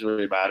whatever. It doesn't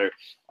really matter.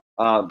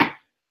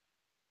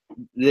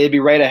 They'd be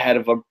right ahead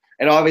of them.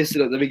 And obviously,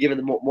 they'll be given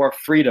them more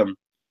freedom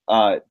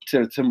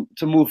to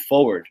move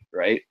forward,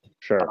 right?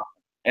 Sure.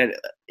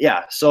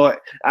 So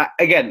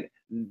again,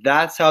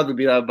 that's how the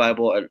Milan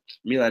Bible and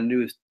Milan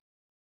News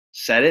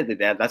said it.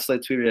 That's how they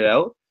tweeted it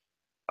out.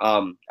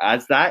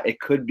 As that, it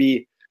could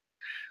be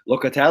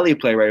Locatelli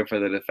play right in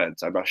front of the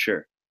defense. I'm not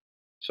sure.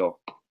 So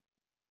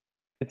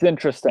it's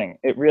interesting.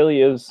 It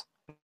really is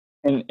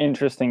an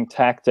interesting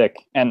tactic.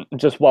 And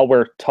just while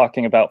we're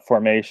talking about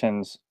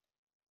formations,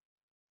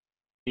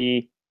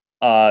 the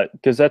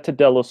Gazzetta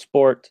dello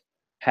Sport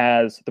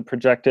has the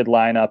projected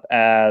lineup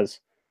as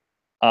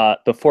the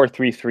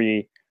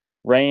 4-3-3: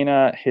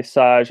 Reina,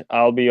 Hisage,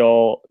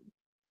 Albiol,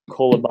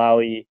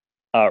 Koulibaly,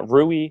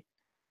 Rui,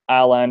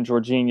 Alan,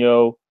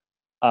 Jorginho,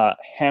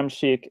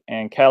 Hamšík,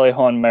 and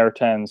Callejon,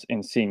 Mertens,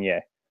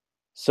 Insigne.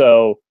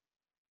 So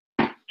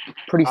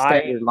pretty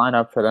standard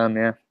lineup for them,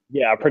 yeah.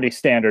 Yeah, pretty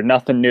standard.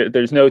 Nothing new.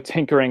 There's no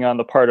tinkering on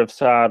the part of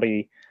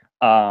Sarri.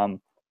 I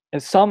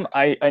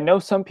know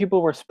some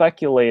people were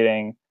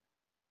speculating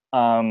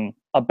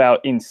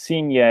about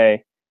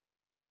Insigne,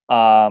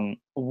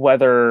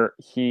 whether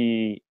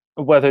the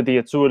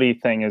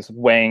Azzurri thing is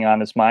weighing on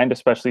his mind,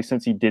 especially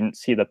since he didn't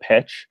see the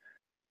pitch.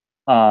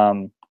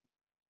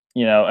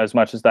 As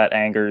much as that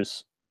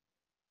angers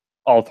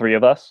all three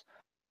of us.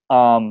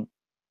 On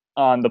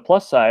the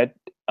plus side,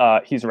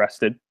 he's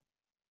rested.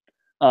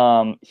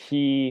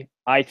 He,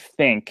 I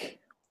think,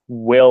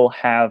 will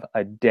have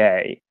a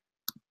day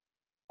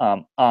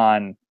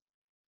on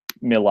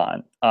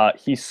Milan.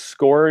 He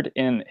scored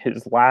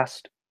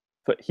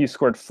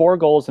 4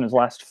 goals in his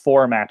last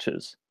 4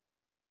 matches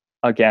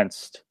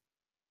against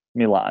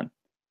Milan.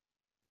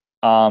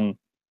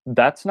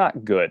 That's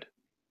not good.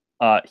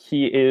 I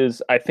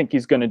think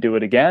he's going to do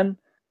it again.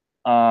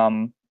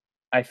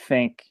 I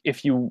think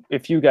if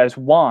you guys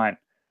want,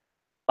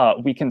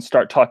 we can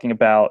start talking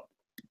about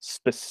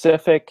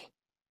specific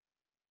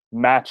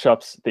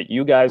matchups that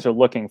you guys are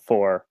looking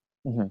for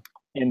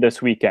in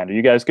this weekend. Are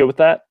you guys good with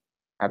that?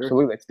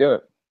 Absolutely, let's do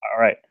it. All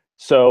right.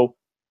 So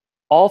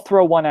I'll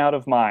throw one out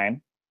of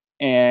mine,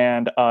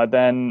 and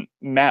then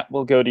Matt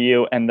will go to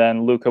you, and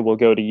then Luca will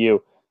go to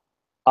you.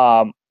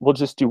 We'll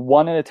just do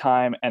one at a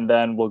time, and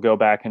then we'll go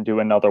back and do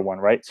another one,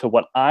 right? So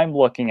what I'm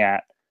looking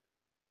at,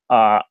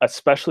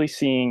 especially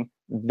seeing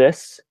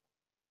this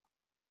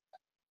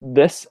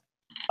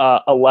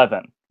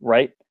 11,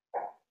 right?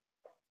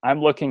 I'm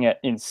looking at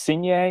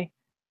Insigne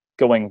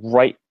going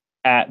right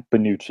at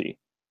Bonucci.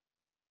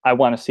 I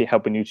want to see how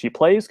Bonucci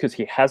plays because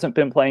he hasn't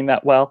been playing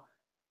that well.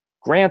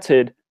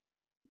 Granted,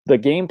 the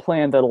game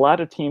plan that a lot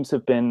of teams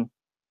have been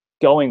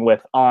going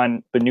with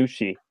on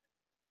Bonucci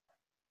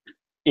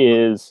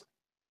is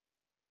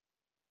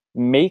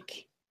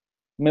make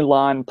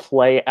Milan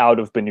play out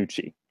of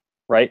Bonucci,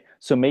 right?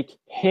 So make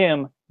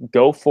him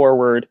go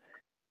forward,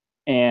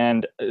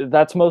 and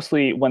that's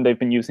mostly when they've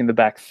been using the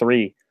back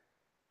 3.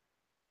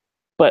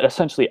 But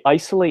essentially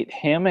isolate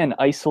him and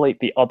isolate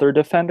the other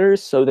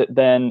defenders so that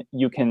then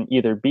you can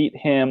either beat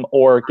him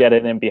or get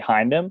it in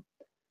behind him.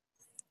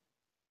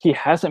 He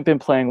hasn't been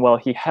playing well.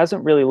 He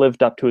hasn't really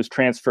lived up to his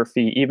transfer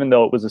fee, even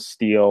though it was a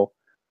steal.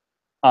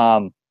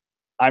 I'm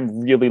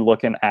really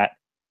looking at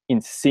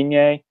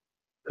Insigne,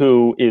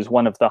 who is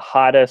one of the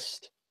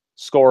hottest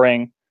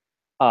scoring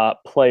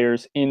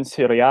players in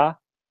Serie A,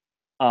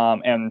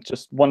 and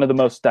just one of the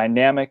most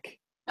dynamic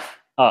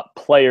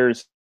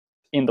players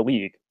in the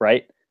league,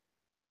 right?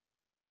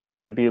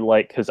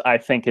 Because I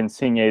think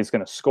Insigne is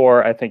going to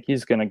score. I think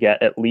he's going to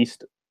get at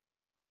least,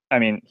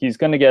 he's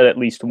going to get at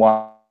least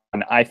one.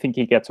 I think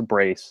he gets a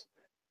brace.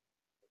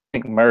 I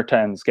think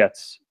Mertens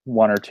gets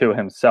 1 or 2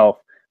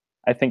 himself.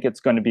 I think it's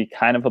going to be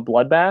kind of a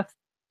bloodbath.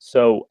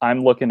 So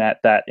I'm looking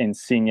at that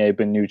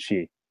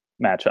Insigne-Bonucci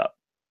matchup.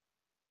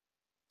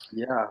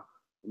 Yeah,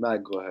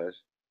 Matt, go ahead.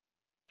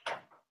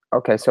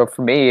 Okay, so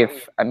for me,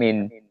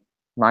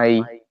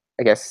 my,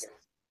 I guess,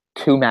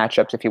 2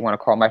 matchups, if you want to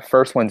call. My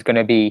first one's going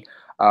to be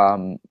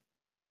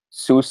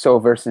Suso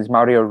versus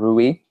Mario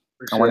Rui.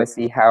 Sure. I want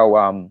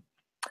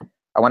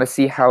to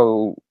see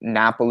how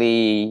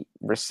Napoli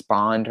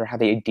respond, or how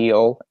they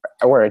deal,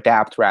 or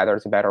adapt, rather,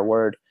 is a better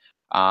word,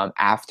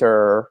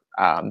 after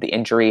the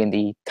injury and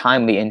the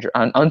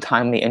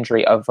untimely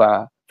injury of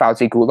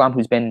Fauzi Goulam,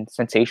 who's been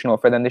sensational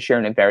for them this year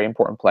and a very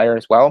important player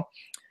as well.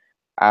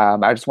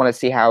 I just want to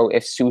see how,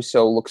 if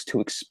Suso looks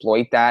to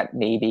exploit that,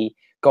 maybe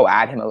go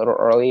at him a little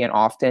early and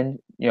often,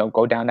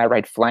 go down that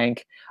right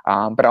flank.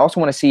 But I also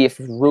want to see if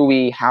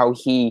Rui, how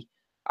he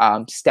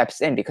steps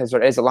in, because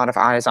there is a lot of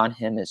eyes on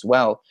him as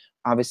well.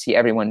 Obviously,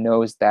 everyone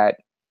knows that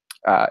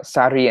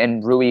Sarri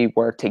and Rui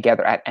were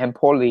together at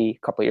Empoli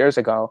a couple of years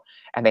ago,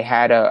 and they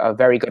had a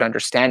very good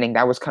understanding.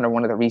 That was kind of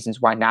one of the reasons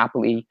why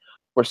Napoli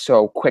were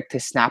so quick to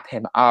snap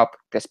him up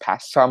this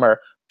past summer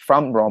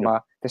from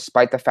Roma,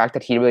 despite the fact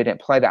that he really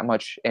didn't play that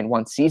much in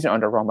one season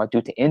under Roma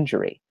due to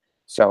injury.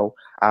 So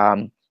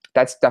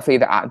that's definitely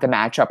the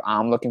matchup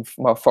I'm looking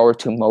forward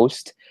to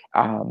most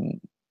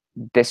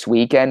this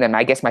weekend. And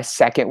I guess my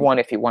second one,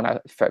 if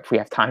we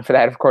have time for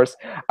that, of course,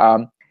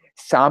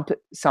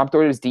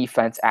 Sampdoria's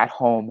defense at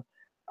home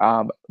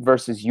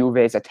versus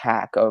Juve's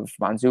attack of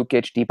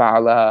Mandzukic,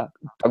 Dybala,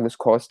 Douglas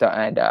Costa,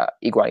 and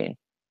Higuain.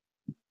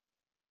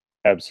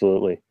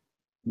 Absolutely.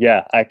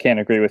 Yeah, I can't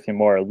agree with you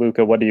more.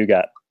 Luca, what do you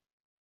got?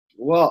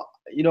 Well,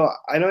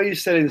 I know you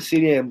said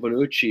Insigne and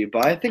Bonucci,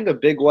 but I think a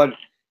big one,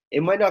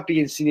 it might not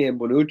be Insigne and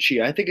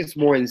Bonucci. I think it's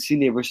more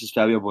Insigne versus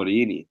Fabio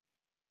Borini.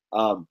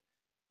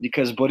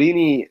 Because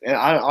Borini, and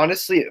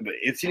honestly,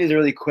 Insigne is a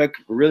really quick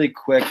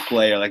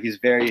player. Like, he's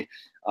very,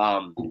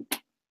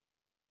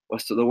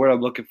 what's the word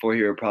I'm looking for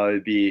here would probably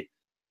be,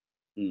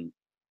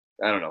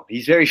 I don't know.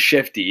 He's very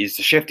shifty. He's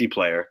a shifty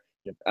player.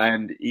 Yep.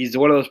 And he's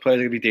one of those players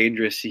that can be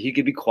dangerous. He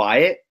could be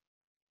quiet,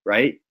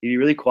 right? He'd be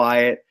really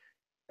quiet,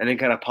 and then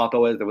kind of pop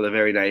out with a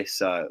very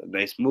nice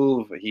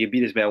move. He could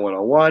beat his man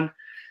one-on-one.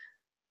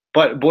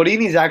 But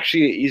Borini's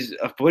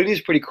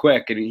pretty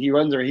quick, and he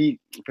runs, or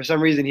for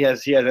some reason he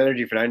has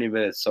energy for 90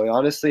 minutes. So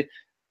honestly,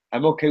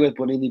 I'm okay with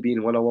Borini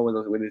being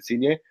one-on-one with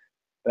Insigne.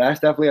 But that's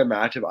definitely a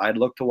matchup I'd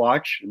look to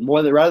watch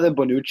rather than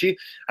Bonucci.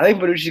 I think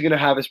Bonucci's going to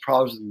have his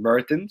problems with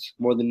Mertens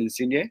more than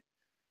Insigne,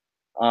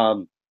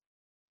 because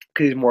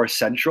he's more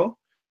central.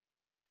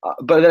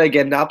 But then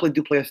again, Napoli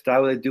do play a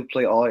style where they do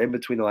play all in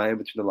between the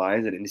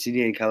lines, and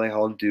Insigne and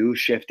Callejon do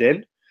shift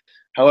in.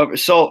 However,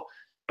 so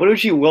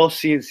Bonucci will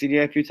see Insigne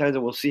a few times,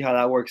 and we'll see how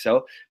that works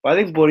out. But I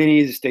think Borini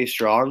needs to stay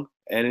strong,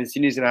 and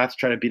Insigne's going to have to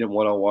try to beat him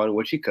one-on-one,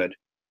 which he could.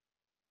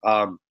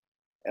 And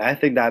I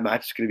think that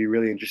match is going to be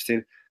really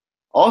interesting.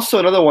 Also,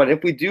 another one,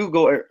 if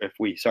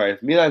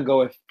Milan go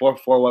with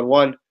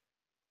 4-4-1-1,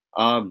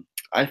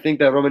 I think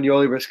that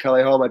Romagnoli versus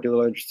Callejon might be a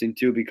little interesting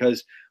too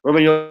because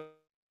Romagnoli is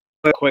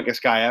the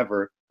quickest guy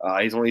ever.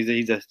 He's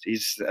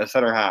a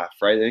center half,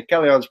 right? And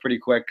Callejon's pretty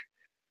quick.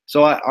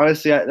 So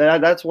honestly,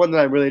 that's one that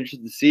I'm really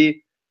interested to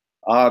see.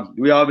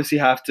 We obviously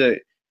have to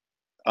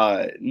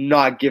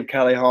not give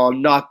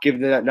Callejon, not give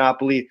the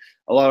Napoli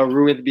a lot of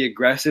room to be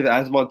aggressive.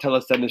 As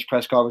Montella said in his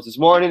press conference this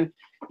morning,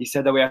 he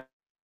said that we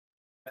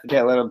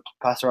can't let him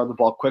pass around the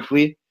ball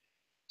quickly.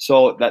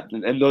 So that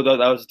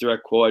was a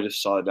direct quote. I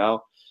just saw it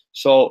now.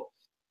 So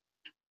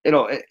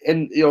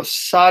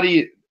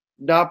Sadi's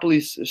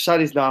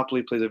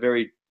Napoli plays a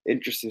very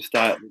interesting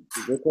style.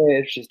 They play an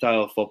interesting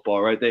style of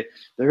football, right? They're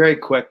very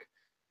quick,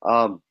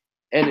 and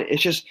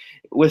it's just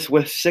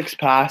with 6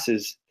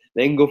 passes,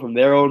 they can go from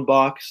their own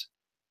box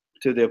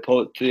to the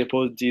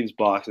opposing team's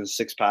box in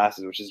 6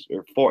 passes, which is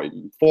or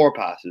four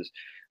passes,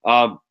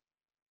 and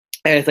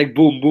it's like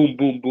boom, boom,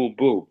 boom, boom,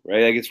 boom,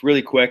 right? Like it's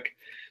really quick.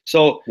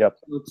 So Yep.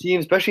 the team,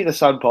 especially the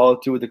San Paulo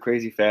too, with the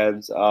crazy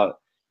fans,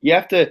 you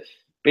have to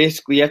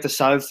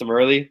silence them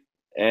early,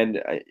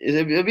 and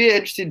it'll be an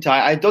interesting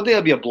time. I don't think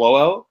it'll be a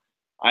blowout.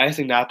 I just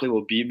think Napoli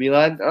will beat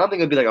Milan. I don't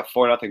think it'll be like a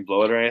 4-0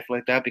 blowout or anything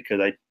like that because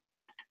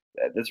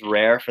it's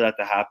rare for that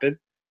to happen.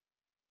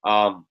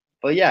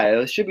 But yeah,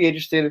 it should be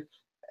interesting.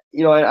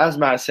 As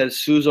Matt said,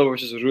 Suso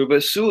versus Rui.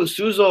 But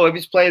Suso, if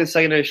he's playing a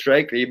secondary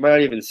striker, you might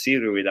not even see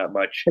Rui that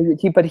much.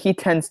 But he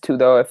tends to,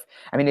 though. If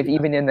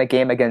even in the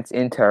game against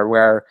Inter,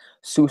 where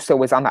Suso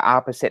was on the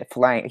opposite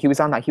flank, he was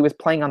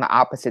playing on the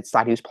opposite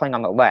side. He was playing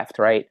on the left,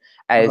 right,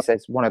 as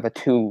one of the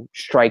 2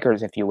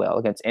 strikers, if you will,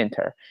 against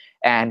Inter,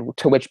 and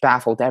to which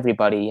baffled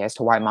everybody as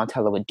to why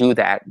Montella would do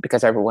that,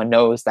 because everyone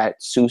knows that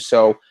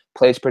Suso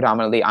plays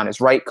predominantly on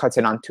his right, cuts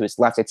it onto his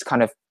left. It's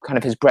kind of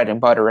his bread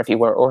and butter, if you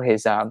were, or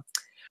his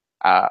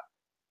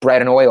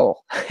bread and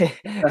oil.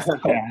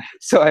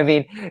 So I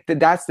mean,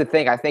 that's the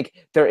thing. I think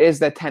there is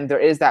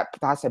that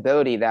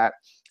possibility that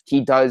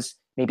he does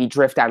maybe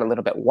drift out a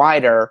little bit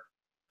wider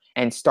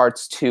and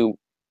starts to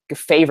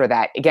favor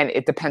that. Again,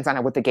 it depends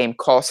on what the game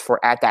calls for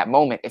at that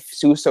moment. If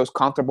Suso's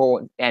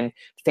comfortable and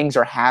things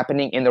are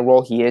happening in the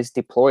role he is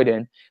deployed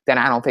in, then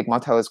I don't think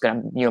Montella is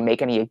going to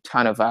make any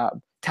ton of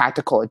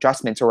tactical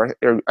adjustments or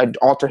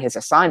alter his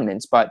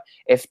assignments. But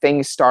if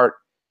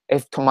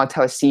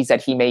Montella sees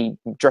that he may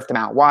drift him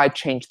out wide,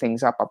 change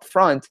things up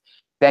front,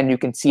 then you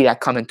can see that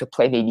come into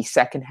play maybe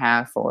second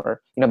half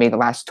or maybe the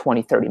last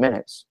 20, 30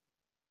 minutes.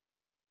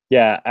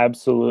 Yeah,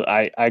 absolutely.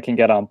 I can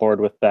get on board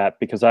with that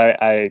because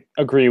I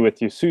agree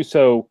with you.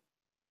 Suso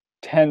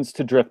tends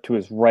to drift to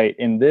his right.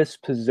 In this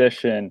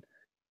position,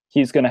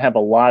 he's going to have a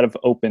lot of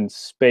open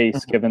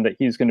space given that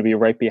he's going to be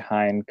right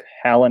behind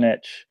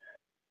Kalinic.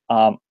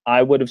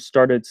 I would have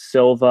started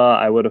Silva.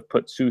 I would have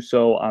put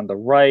Suso on the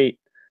right.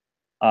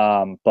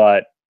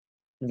 But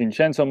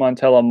Vincenzo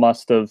Montella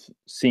must have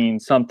seen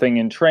something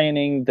in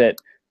training that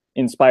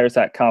inspires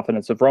that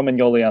confidence of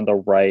Romagnoli on the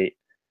right,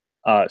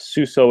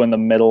 Suso in the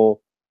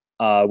middle,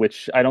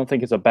 which I don't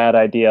think is a bad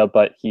idea,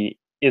 but he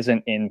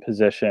isn't in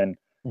position.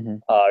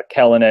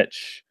 Kalinic,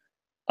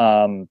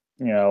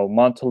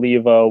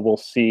 Montolivo, we'll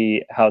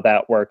see how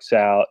that works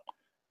out.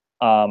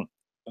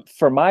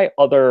 For my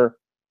other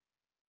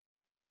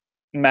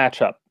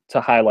matchup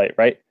to highlight,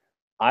 right,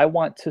 I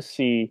want to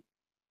see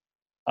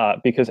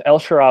because El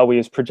Shaarawy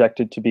is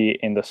projected to be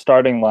in the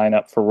starting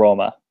lineup for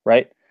Roma,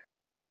 right?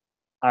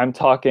 I'm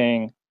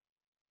talking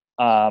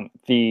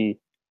the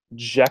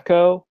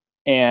Dzeko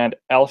and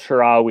El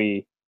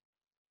Shaarawy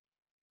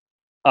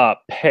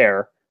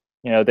pair.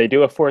 They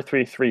do a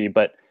 4-3-3,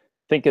 but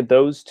think of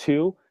those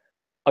two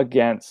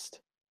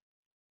against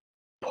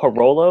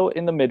Parolo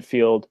in the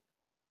midfield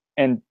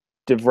and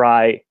De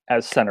Vrij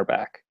as center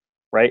back,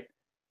 right?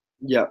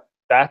 Yeah.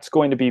 That's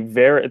going to be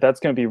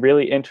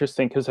really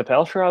interesting because if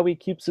El Shaarawy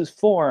keeps his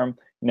form,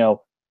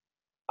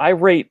 I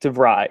rate De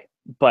Vrij,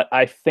 but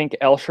I think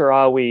El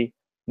Shaarawy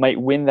might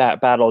win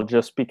that battle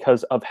just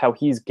because of how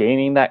he's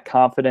gaining that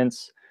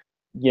confidence.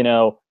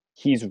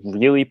 He's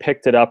really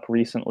picked it up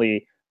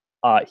recently.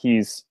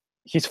 He's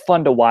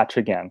fun to watch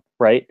again,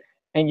 right?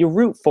 And you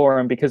root for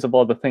him because of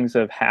all the things that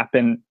have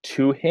happened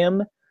to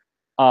him,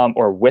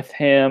 or with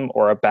him,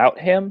 or about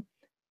him.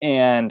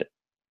 And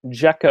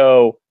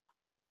Dzeko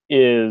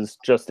is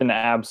just an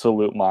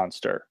absolute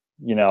monster.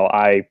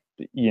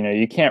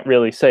 You can't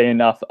really say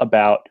enough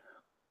about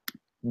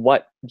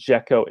what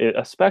Dzeko is,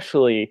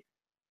 especially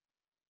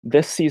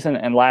this season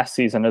and last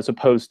season, as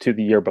opposed to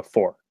the year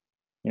before.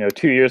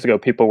 2 years ago,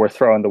 people were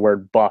throwing the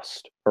word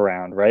bust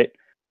around, right?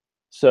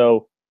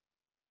 So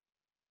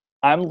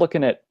I'm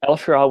looking at El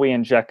Shaarawy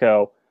and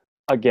Dzeko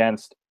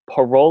against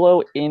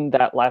Parolo in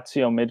that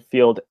Lazio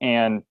midfield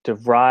and De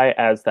Vrij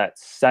as that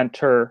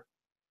center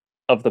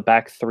of the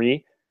back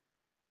 3.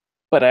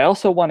 But I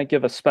also want to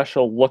give a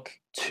special look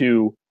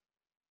to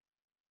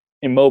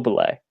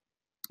Immobile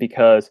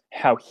because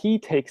how he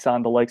takes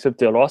on the likes of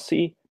De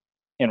Rossi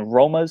in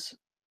Roma's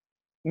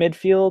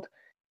midfield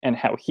and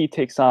how he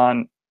takes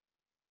on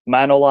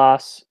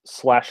Manolas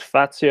 /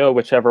 Fazio,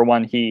 whichever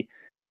one he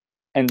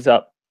ends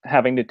up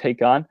having to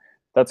take on,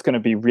 that's going to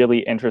be really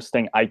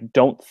interesting. I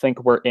don't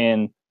think we're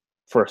in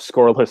for a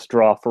scoreless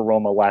draw for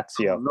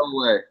Roma-Lazio. No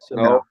way.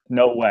 So,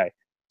 no way.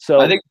 So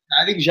I think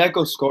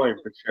Dzeko's scoring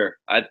for sure.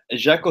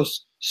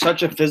 Dzeko's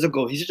such a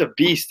physical. He's such a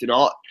beast,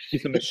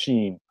 he's a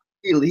machine.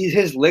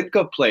 His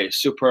link-up play is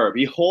superb.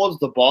 He holds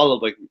the ball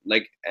up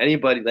like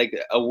anybody, like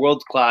a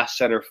world-class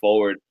center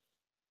forward.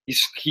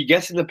 He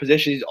gets in the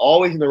position. He's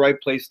always in the right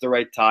place at the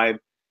right time.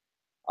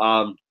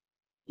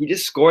 He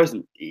just scores.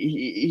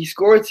 He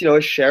scores,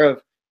 his share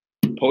of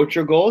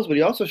poacher goals, but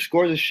he also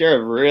scores a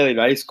share of really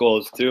nice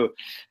goals too.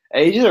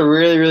 And he's just a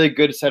really, really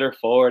good center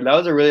forward. And that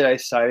was a really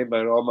nice signing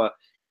by Roma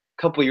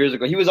a couple years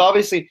ago. He was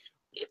obviously,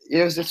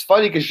 it's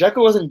funny because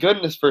Dzeko wasn't good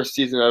in his first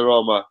season at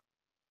Roma,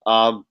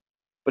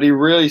 but he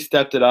really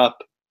stepped it up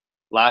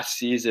last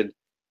season.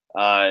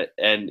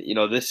 And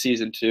this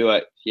season too,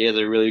 he has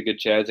a really good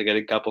chance of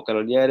getting Capo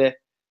Cannoniere.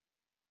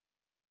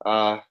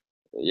 I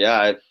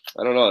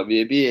don't know.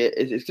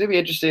 It's gonna be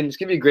interesting. It's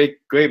gonna be a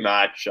great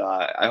match.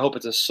 I hope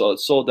it's a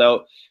sold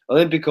out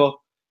Olimpico,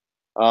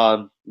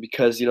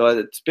 because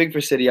it's big for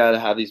Serie A to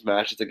have these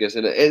matches. I guess,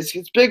 and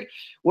it's big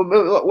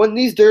when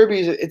these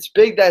derbies. It's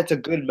big that it's a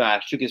good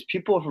match because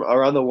people from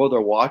around the world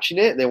are watching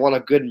it and they want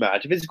a good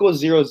match. If it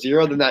goes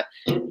 0-0, then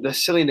the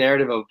silly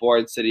narrative of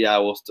boring Serie A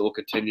will still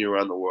continue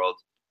around the world.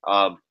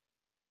 And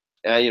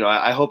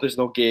I hope there's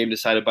no game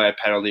decided by a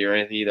penalty or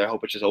anything either. I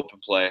hope it's just open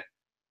play.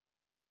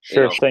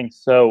 Sure thing.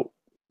 So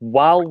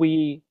while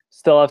we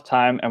still have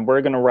time, and we're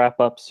going to wrap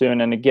up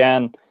soon, and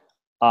again,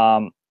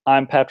 I'm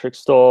Patrick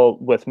Stoll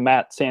with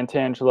Matt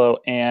Santangelo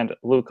and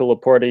Luca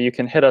LaPorta. You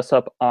can hit us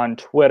up on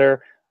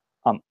Twitter.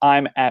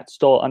 I'm at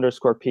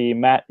Stoll_P.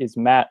 Matt is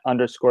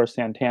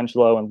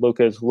Matt_Santangelo, and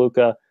Luca is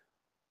Luca_LaPorta.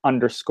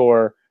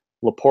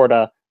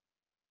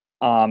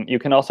 You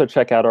can also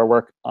check out our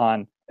work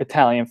on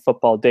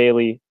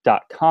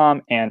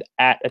ItalianFootballDaily.com and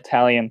at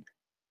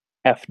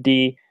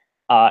ItalianFD.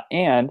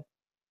 And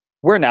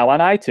we're now on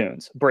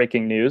iTunes.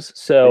 Breaking news.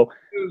 So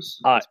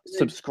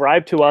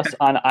subscribe to us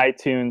on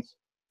iTunes.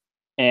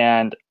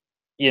 And,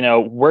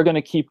 we're going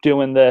to keep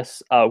doing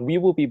this. We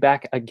will be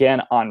back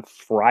again on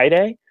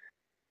Friday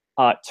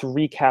to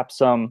recap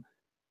some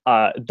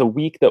the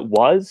week that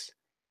was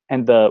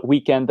and the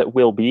weekend that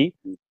will be.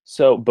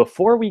 So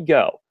before we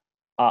go,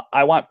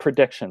 I want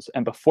predictions.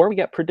 And before we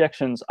get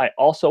predictions, I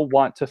also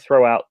want to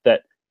throw out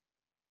that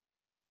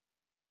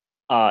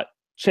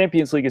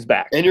Champions League is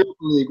back. And Europa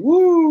League,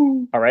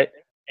 woo! All right.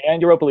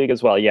 And Europa League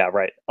as well. Yeah,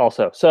 right.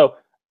 Also. So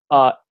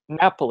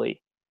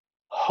Napoli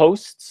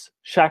hosts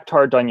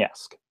Shakhtar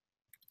Donetsk.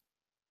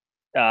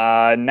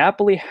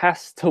 Napoli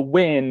has to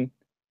win.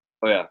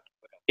 Oh, yeah.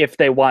 If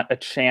they want a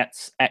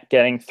chance at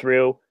getting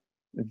through.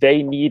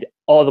 They need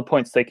all the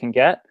points they can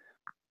get.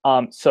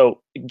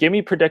 So give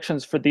me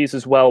predictions for these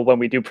as well when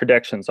we do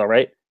predictions, all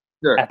right?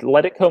 Sure.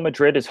 Atletico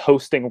Madrid is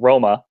hosting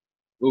Roma.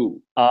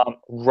 Ooh.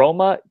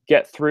 Roma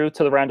get through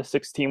to the round of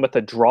 16 with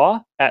a draw.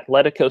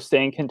 Atletico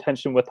stay in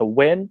contention with a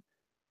win.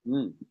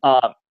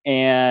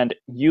 And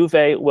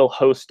Juve will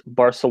host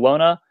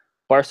Barcelona.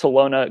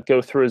 Barcelona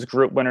go through as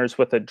group winners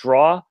with a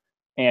draw.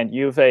 And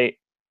Juve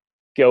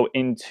go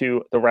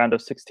into the round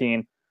of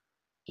 16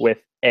 with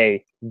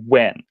a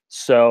win.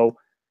 So,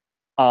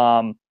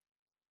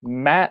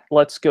 Matt,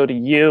 let's go to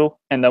you,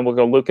 and then we'll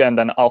go Luca, and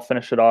then I'll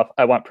finish it off.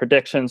 I want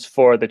predictions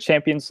for the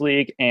Champions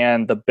League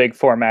and the big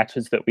four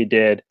matches that we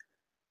did,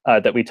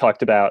 that we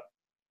talked about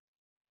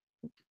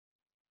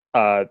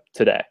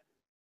today.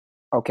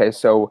 Okay,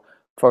 so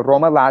for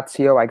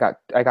Roma-Lazio, I got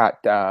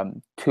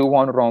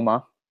 2-1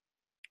 Roma.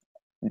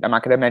 I'm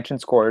not going to mention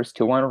scores.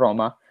 2-1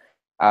 Roma.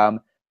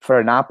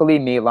 For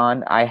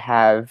Napoli-Milan, I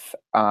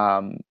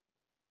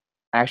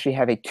actually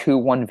have a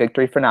 2-1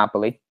 victory for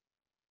Napoli.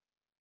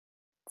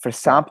 For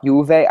Samp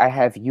Juve, I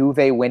have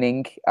Juve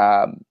winning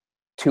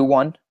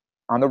 2-1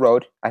 on the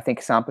road. I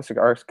think Samp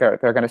they're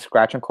going to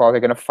scratch and claw.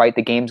 They're going to fight.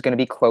 The game's going to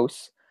be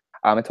close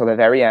until the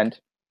very end.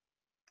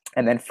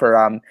 And then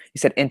for you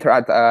said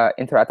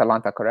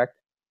Inter-Atalanta, correct?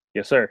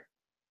 Yes, sir.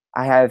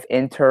 I have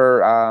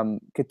Inter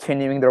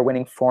continuing their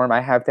winning form.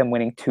 I have them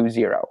winning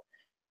 2-0.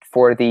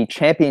 For the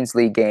Champions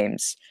League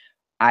games,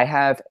 I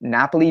have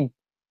Napoli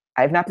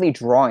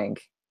drawing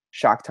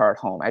Shakhtar at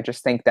home. I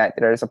just think that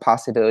there's a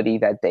possibility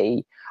that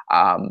they,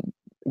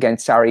 again,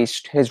 Sarri's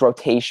his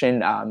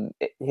rotation,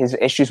 his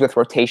issues with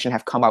rotation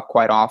have come up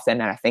quite often,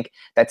 and I think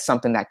that's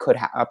something that could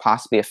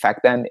possibly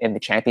affect them in the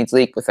Champions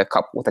League with a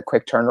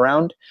quick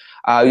turnaround.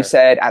 Sure. You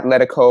said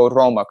Atletico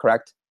Roma,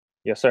 correct?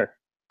 Yes, sir.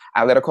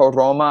 Atletico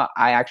Roma,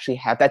 I actually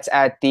have that's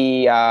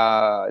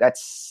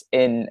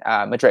in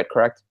Madrid,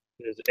 correct?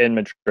 It is in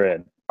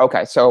Madrid.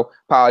 Okay, so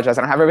apologize.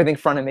 I don't have everything in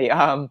front of me.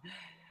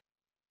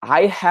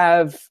 I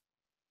have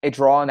a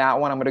draw on that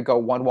one. I'm going to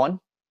go 1-1.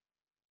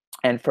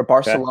 And for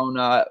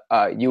Barcelona,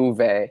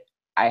 Juve,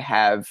 I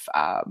have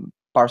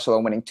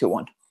Barcelona winning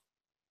 2-1.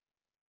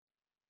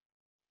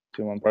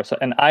 2-1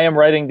 Barcelona. And I am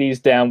writing these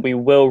down. We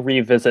will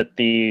revisit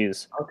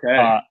these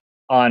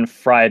on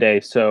Friday.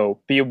 So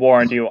be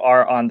warned, you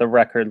are on the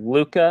record.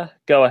 Luca,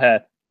 go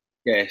ahead.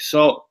 Okay,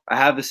 so I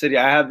have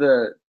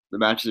the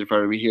matches in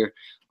front of me here.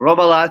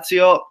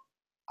 Roma-Lazio,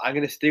 I'm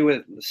gonna stay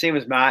with the same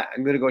as Matt.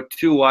 I'm gonna go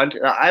 2-1.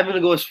 I'm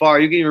gonna go as far.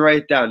 You can even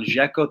write it down.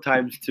 Dzeko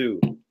times 2.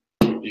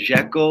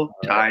 Dzeko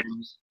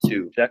times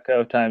 2.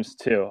 Dzeko times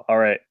 2. All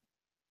right.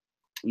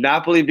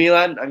 Napoli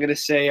Milan. I'm gonna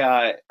say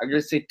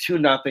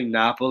 2-0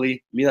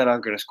 Napoli. Milan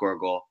aren't gonna score a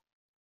goal.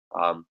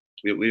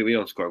 We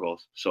don't score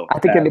goals. So I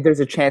think there's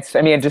a chance.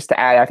 I mean, just to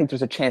add, I think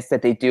there's a chance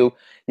that they do.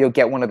 You'll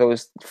get one of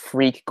those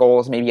freak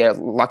goals, maybe a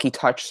lucky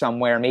touch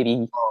somewhere,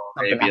 maybe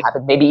something that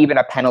happens, maybe even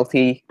a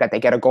penalty that they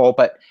get a goal,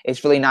 but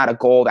it's really not a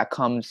goal that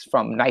comes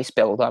from nice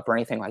build up or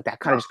anything like that.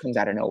 Kind of just comes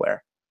out of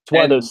nowhere. It's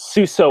one of those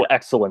Suso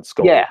excellence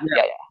goals. Yeah.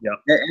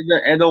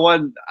 And the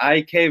one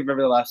I can't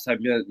remember the last time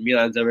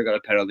Milan's ever got a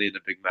penalty in a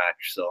big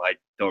match, so I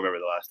don't remember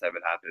the last time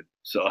it happened.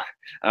 So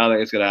I don't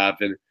think it's gonna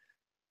happen.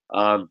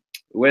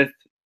 With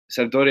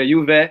Sampdoria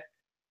Juve,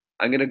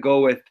 I'm gonna go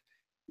with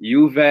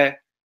Juve.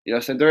 You know,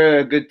 Sampdoria are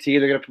a good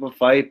team. They're gonna put up a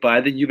fight, but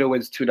I think Juve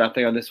wins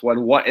 2-0 on this one.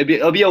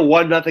 It'll be a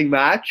 1-0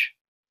 match,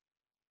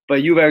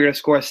 but Juve are gonna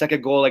score a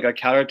second goal, like a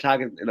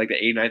counterattack in like the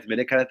 89th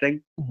minute kind of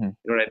thing. Mm-hmm. You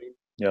know what I mean?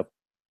 Yep.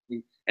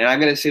 And I'm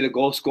gonna say the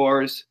goal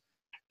scorers,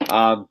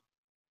 Juan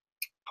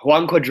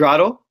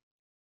Cuadrado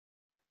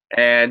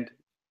and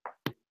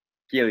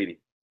Chiellini.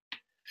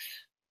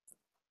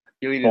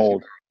 Chiellini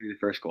is the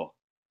first goal.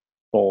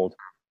 Bold.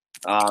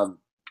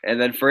 And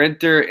then for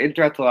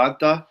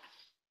Inter-Atalanta,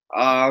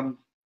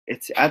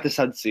 it's at the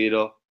San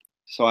Siro,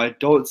 so I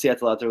don't see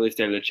Atalanta really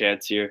standing a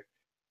chance here.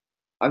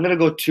 I'm gonna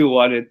go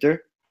 2-1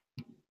 Inter.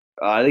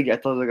 I think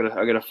Atalanta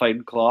are gonna fight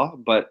and claw,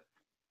 but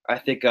I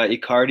think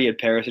Icardi and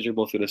Perisic are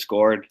both gonna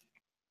score and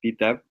beat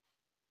them.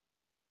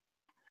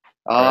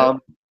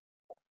 And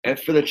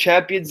for the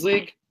Champions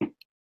League,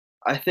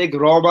 I think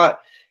Roma.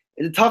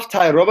 It's a tough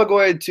tie. Roma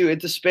going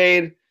into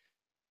Spain.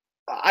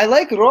 I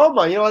like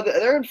Roma. You know,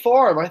 they're in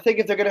form. I think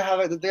if they're gonna come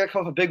with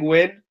a big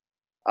win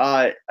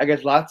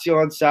against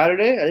Lazio on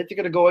Saturday, I think they're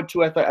gonna go into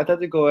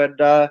Atletico and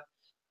to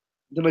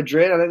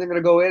Madrid. I think they're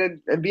gonna go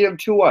in and beat them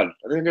 2-1. I think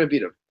they're gonna beat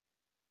them.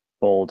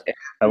 Bold.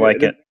 I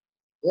like it.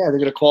 Yeah, they're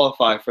gonna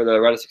qualify for the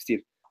round of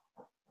 16.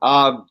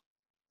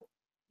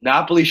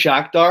 Napoli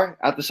Shakhtar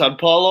at the San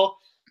Paulo.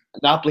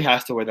 Napoli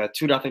has to win that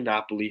 2-0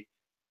 Napoli.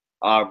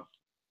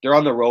 They're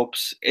on the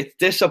ropes. It's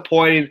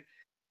disappointing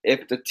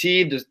if the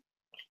team does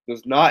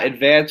not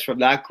advance from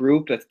that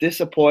group. That's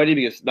disappointing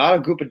because it's not a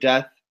group of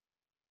death.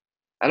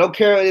 I don't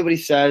care what anybody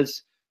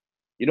says.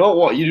 You do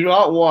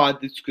not want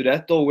the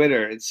Scudetto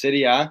winner in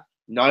Serie A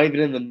not even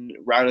in the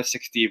round of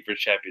 16 for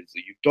Champions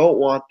League. You don't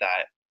want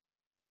that.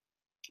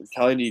 I'm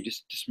telling you,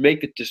 just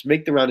make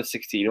the round of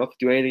 16. You don't have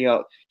to do anything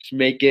else. Just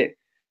make it.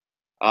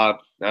 I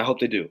hope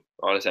they do.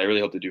 Honestly, I really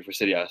hope they do for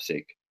Serie A's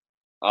sake.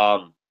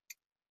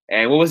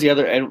 And what was the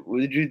other? And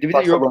did we do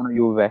Barcelona,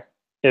 Juve.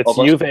 It's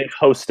Juve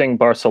hosting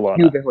Barcelona.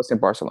 Juve hosting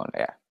Barcelona,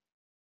 yeah.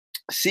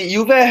 See,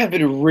 Juve have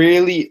been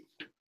really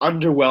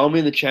underwhelming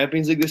in the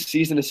Champions League this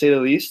season, to say the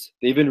least.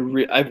 They've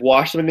been. I've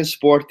watched them against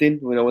Sporting.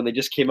 You know, when they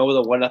just came out with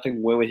a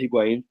 1-0 win with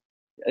Higuain.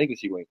 I think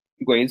it's Higuain.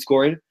 Higuain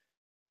scoring.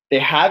 They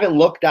haven't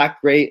looked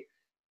that great.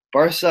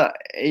 Barca,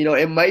 you know,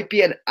 it might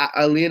be a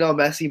Lionel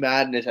Messi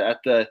madness at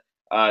the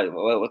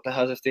what the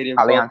hell's the stadium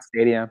called? Allianz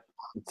Stadium.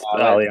 It's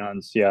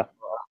Allianz, yeah.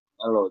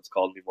 I don't know what it's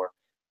called anymore.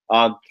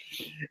 I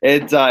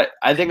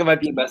think it might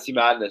be a Messi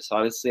madness.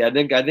 Honestly, I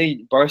think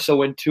Barca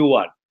win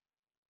 2-1.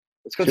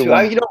 Let's go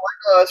 2-1. You know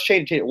what? Let's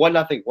change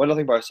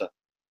 1-0 Barca.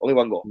 Only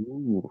one goal.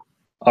 Ooh.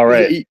 All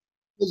right.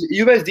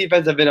 Juve's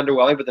defense have been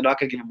underwhelming, but they're not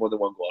going to give them more than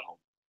one goal at home.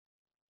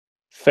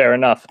 Fair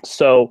enough.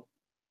 So,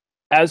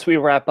 as we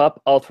wrap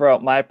up, I'll throw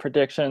out my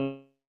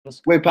predictions.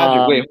 Wait,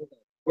 Patrick. Wait.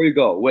 Before you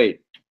go,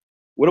 wait.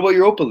 What about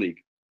Europa League?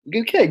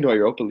 You can't ignore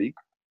Europa League.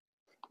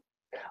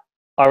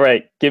 All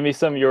right, give me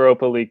some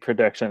Europa League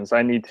predictions.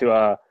 I need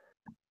to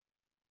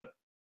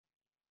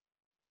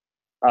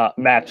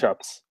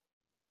matchups.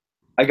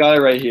 I got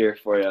it right here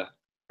for you.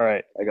 All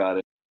right, I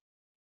got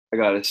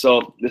it.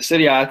 So the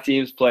Serie A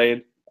team's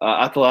playing.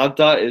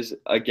 Atalanta is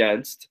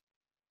against.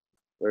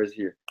 Where is it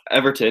here?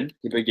 Everton.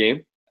 A big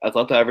game.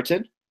 Atalanta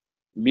Everton.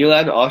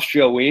 Milan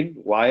Austria Wien.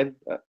 And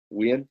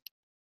Wien.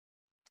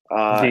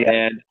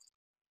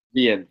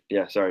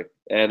 Yeah, sorry.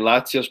 And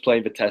Lazio's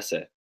playing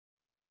Vitesse.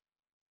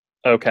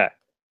 Okay.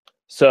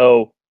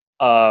 So,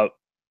 do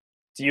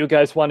you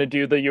guys want to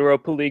do the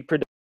Europa League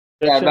predictions?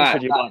 Yeah, or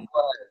do you want?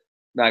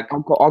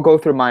 I'll go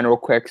through mine real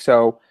quick.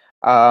 So,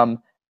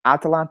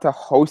 Atalanta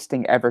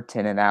hosting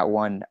Everton in that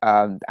one.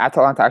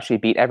 Atalanta actually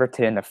beat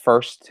Everton in the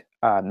first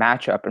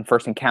matchup and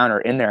first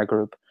encounter in their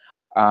group.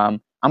 I'm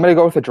going to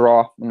go with a draw.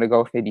 I'm going to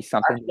go with maybe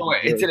something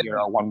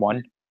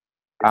 0-1-1.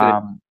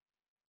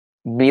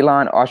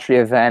 Milan,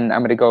 Austria, then I'm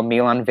going to go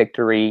Milan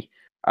victory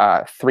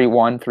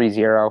 3-1,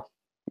 3-0.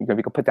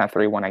 We could put down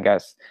 3-1, I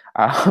guess.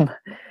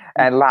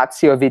 And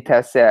Lazio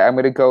Vitesse, I'm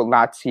going to go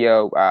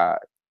Lazio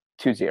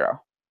 2-0.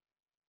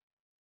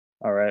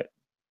 All right.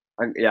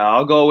 Yeah,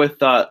 I'll go with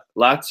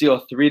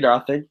Lazio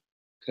 3-0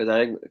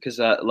 because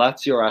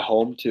Lazio are at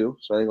home too.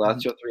 So I think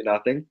Lazio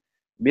 3-0.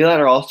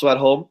 Milan are also at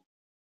home,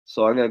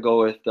 so I'm gonna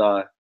go with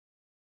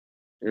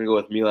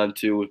Milan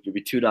too.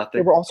 Maybe 2-0.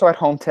 They were also at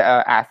home to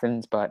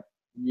Athens, but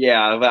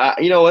Yeah,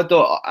 but you know what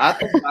though?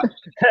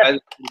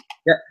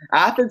 Yeah,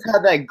 Athens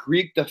had that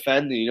Greek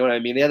defending. You know what I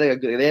mean? They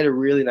had a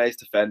really nice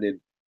defending.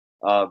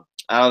 I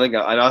don't think in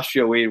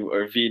Austria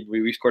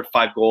we scored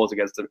 5 goals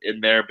against them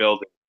in their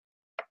building.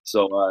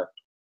 So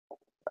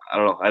I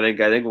don't know. I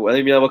think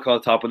Milan will come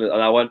on top on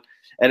that one.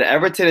 And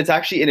Everton, it's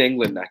actually in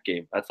England that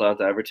game.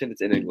 Atlanta Everton,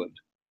 it's in England.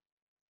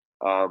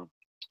 Um,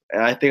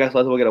 and I think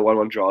Atlanta will get a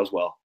 1-1 draw as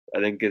well. I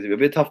think it's a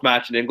bit tough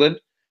match in England,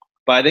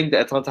 but I think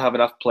that Atlanta have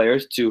enough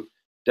players to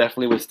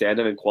definitely withstand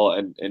them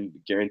and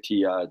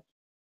guarantee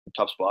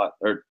top spot.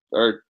 Or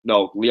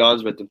no,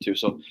 Leon's with them too,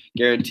 so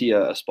guarantee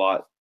a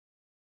spot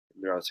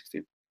in the round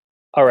 16.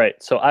 All right,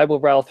 so I will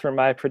rattle through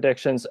my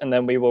predictions, and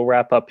then we will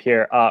wrap up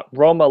here.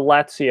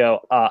 Roma-Lazio,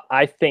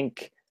 I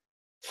think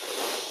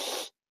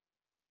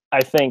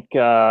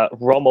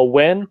Roma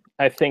win.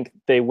 I think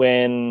they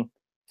win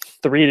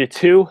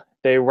 3-2.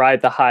 They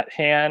ride the hot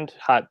hand,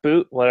 hot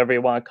boot, whatever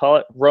you want to call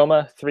it.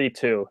 Roma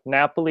 3-2.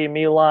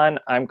 Napoli-Milan,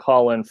 I'm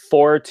calling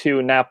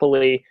 4-2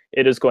 Napoli.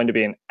 It is going to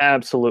be an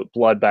absolute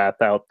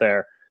bloodbath out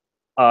there.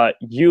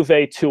 Juve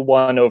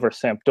 2-1 over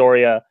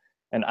Sampdoria.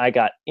 And I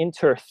got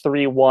Inter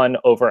 3-1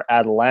 over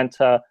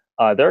Atalanta.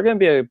 There are going to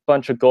be a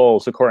bunch of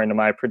goals according to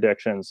my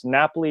predictions.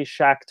 Napoli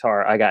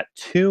Shakhtar, I got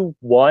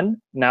 2-1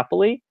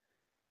 Napoli.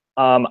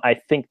 I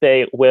think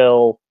they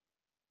will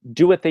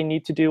do what they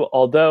need to do,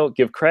 although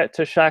give credit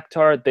to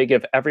Shakhtar, they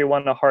give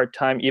everyone a hard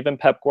time. Even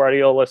Pep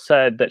Guardiola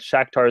said that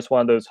Shakhtar is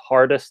one of those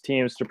hardest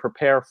teams to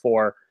prepare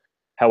for.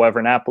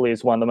 However, Napoli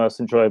is one of the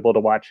most enjoyable to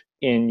watch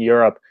in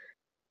Europe.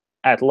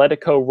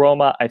 Atletico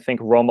Roma, I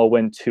think Roma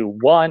win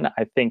 2-1.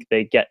 I think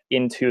they get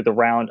into the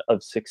round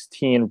of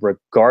 16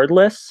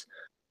 regardless.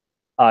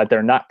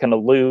 They're not going to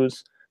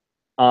lose.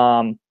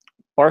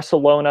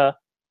 Barcelona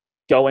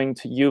going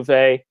to Juve,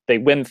 they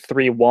win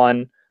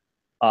 3-1.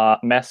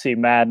 Messi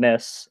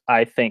madness,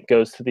 I think,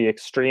 goes to the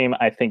extreme.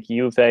 I think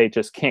Juve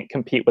just can't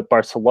compete with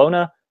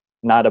Barcelona.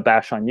 Not a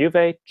bash on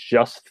Juve.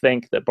 Just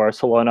think that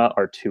Barcelona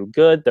are too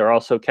good. They're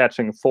also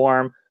catching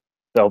form.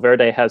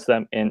 Valverde has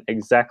them in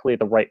exactly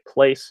the right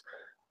place.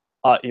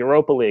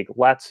 Europa League,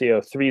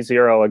 Lazio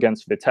 3-0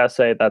 against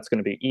Vitesse. That's going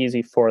to be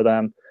easy for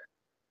them.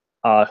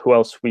 Who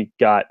else we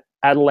got?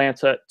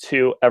 Atalanta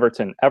 2,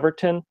 Everton.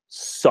 Everton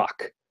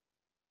suck.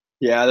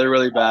 Yeah, they're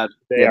really bad.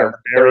 They're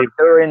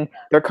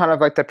kind of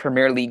like the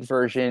Premier League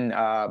version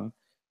of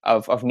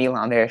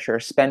Milan. They sure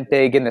spent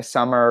big in the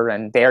summer,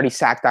 and they already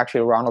sacked.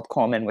 Actually, Ronald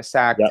Koeman was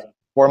sacked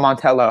for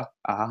Montella.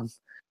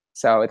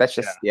 So that's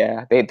just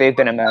they've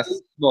been a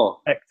mess.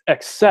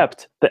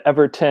 Except that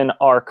Everton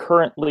are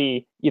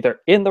currently either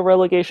in the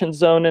relegation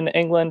zone in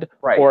England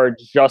or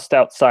just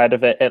outside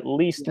of it. At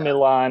least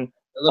Milan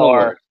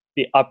are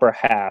the upper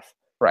half.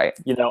 Right.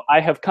 You know, I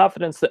have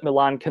confidence that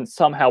Milan can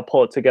somehow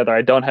pull it together.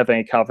 I don't have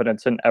any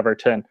confidence in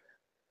Everton.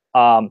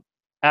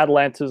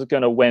 Atalanta is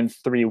going to win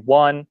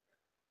 3-1.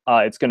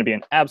 It's going to be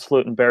an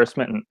absolute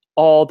embarrassment, and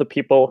all the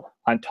people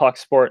on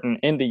TalkSport and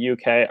in the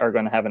UK are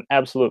going to have an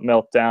absolute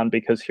meltdown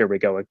because here we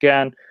go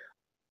again.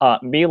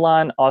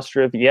 Milan,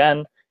 Austria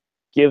Vienna,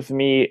 give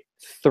me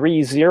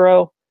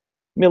 3-0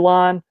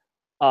 Milan.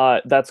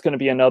 That's going to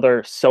be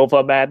another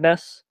Silva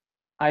madness,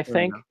 I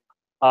think,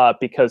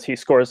 because he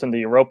scores in the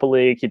Europa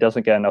League. He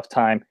doesn't get enough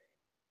time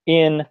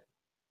in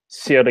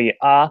Serie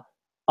A.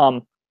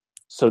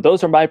 So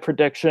those are my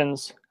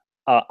predictions.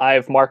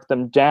 I've marked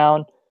them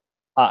down.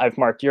 I've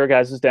marked your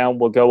guys' down.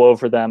 We'll go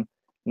over them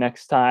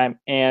next time.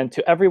 And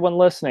to everyone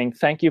listening,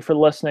 thank you for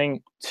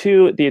listening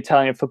to the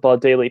Italian Football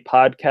Daily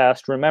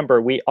podcast.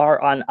 Remember, we are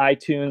on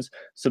iTunes.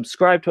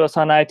 Subscribe to us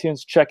on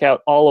iTunes. Check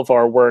out all of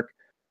our work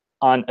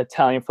on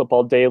Italian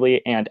Football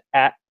Daily and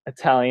at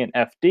Italian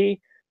FD.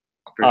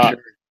 For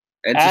sure.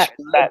 And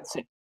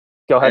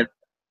go ahead.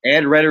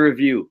 And write a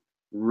review.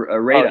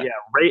 Rate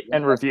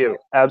and review.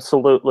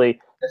 Absolutely.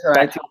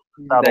 That helps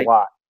out a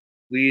lot.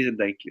 Please and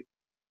thank you.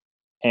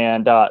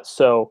 And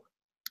so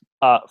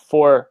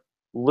for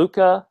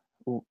Luca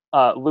 _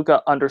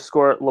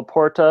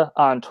 LaPorta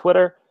on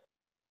Twitter,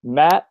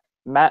 Matt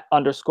 _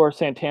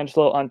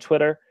 Santangelo on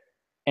Twitter,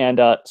 and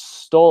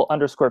Stoll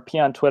 _ P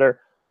on Twitter.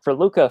 For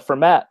Luca, for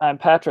Matt, I'm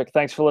Patrick.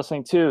 Thanks for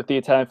listening to the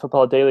Italian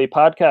Football Daily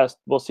podcast.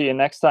 We'll see you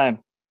next time.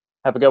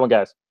 Have a good one,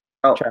 guys.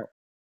 Ciao.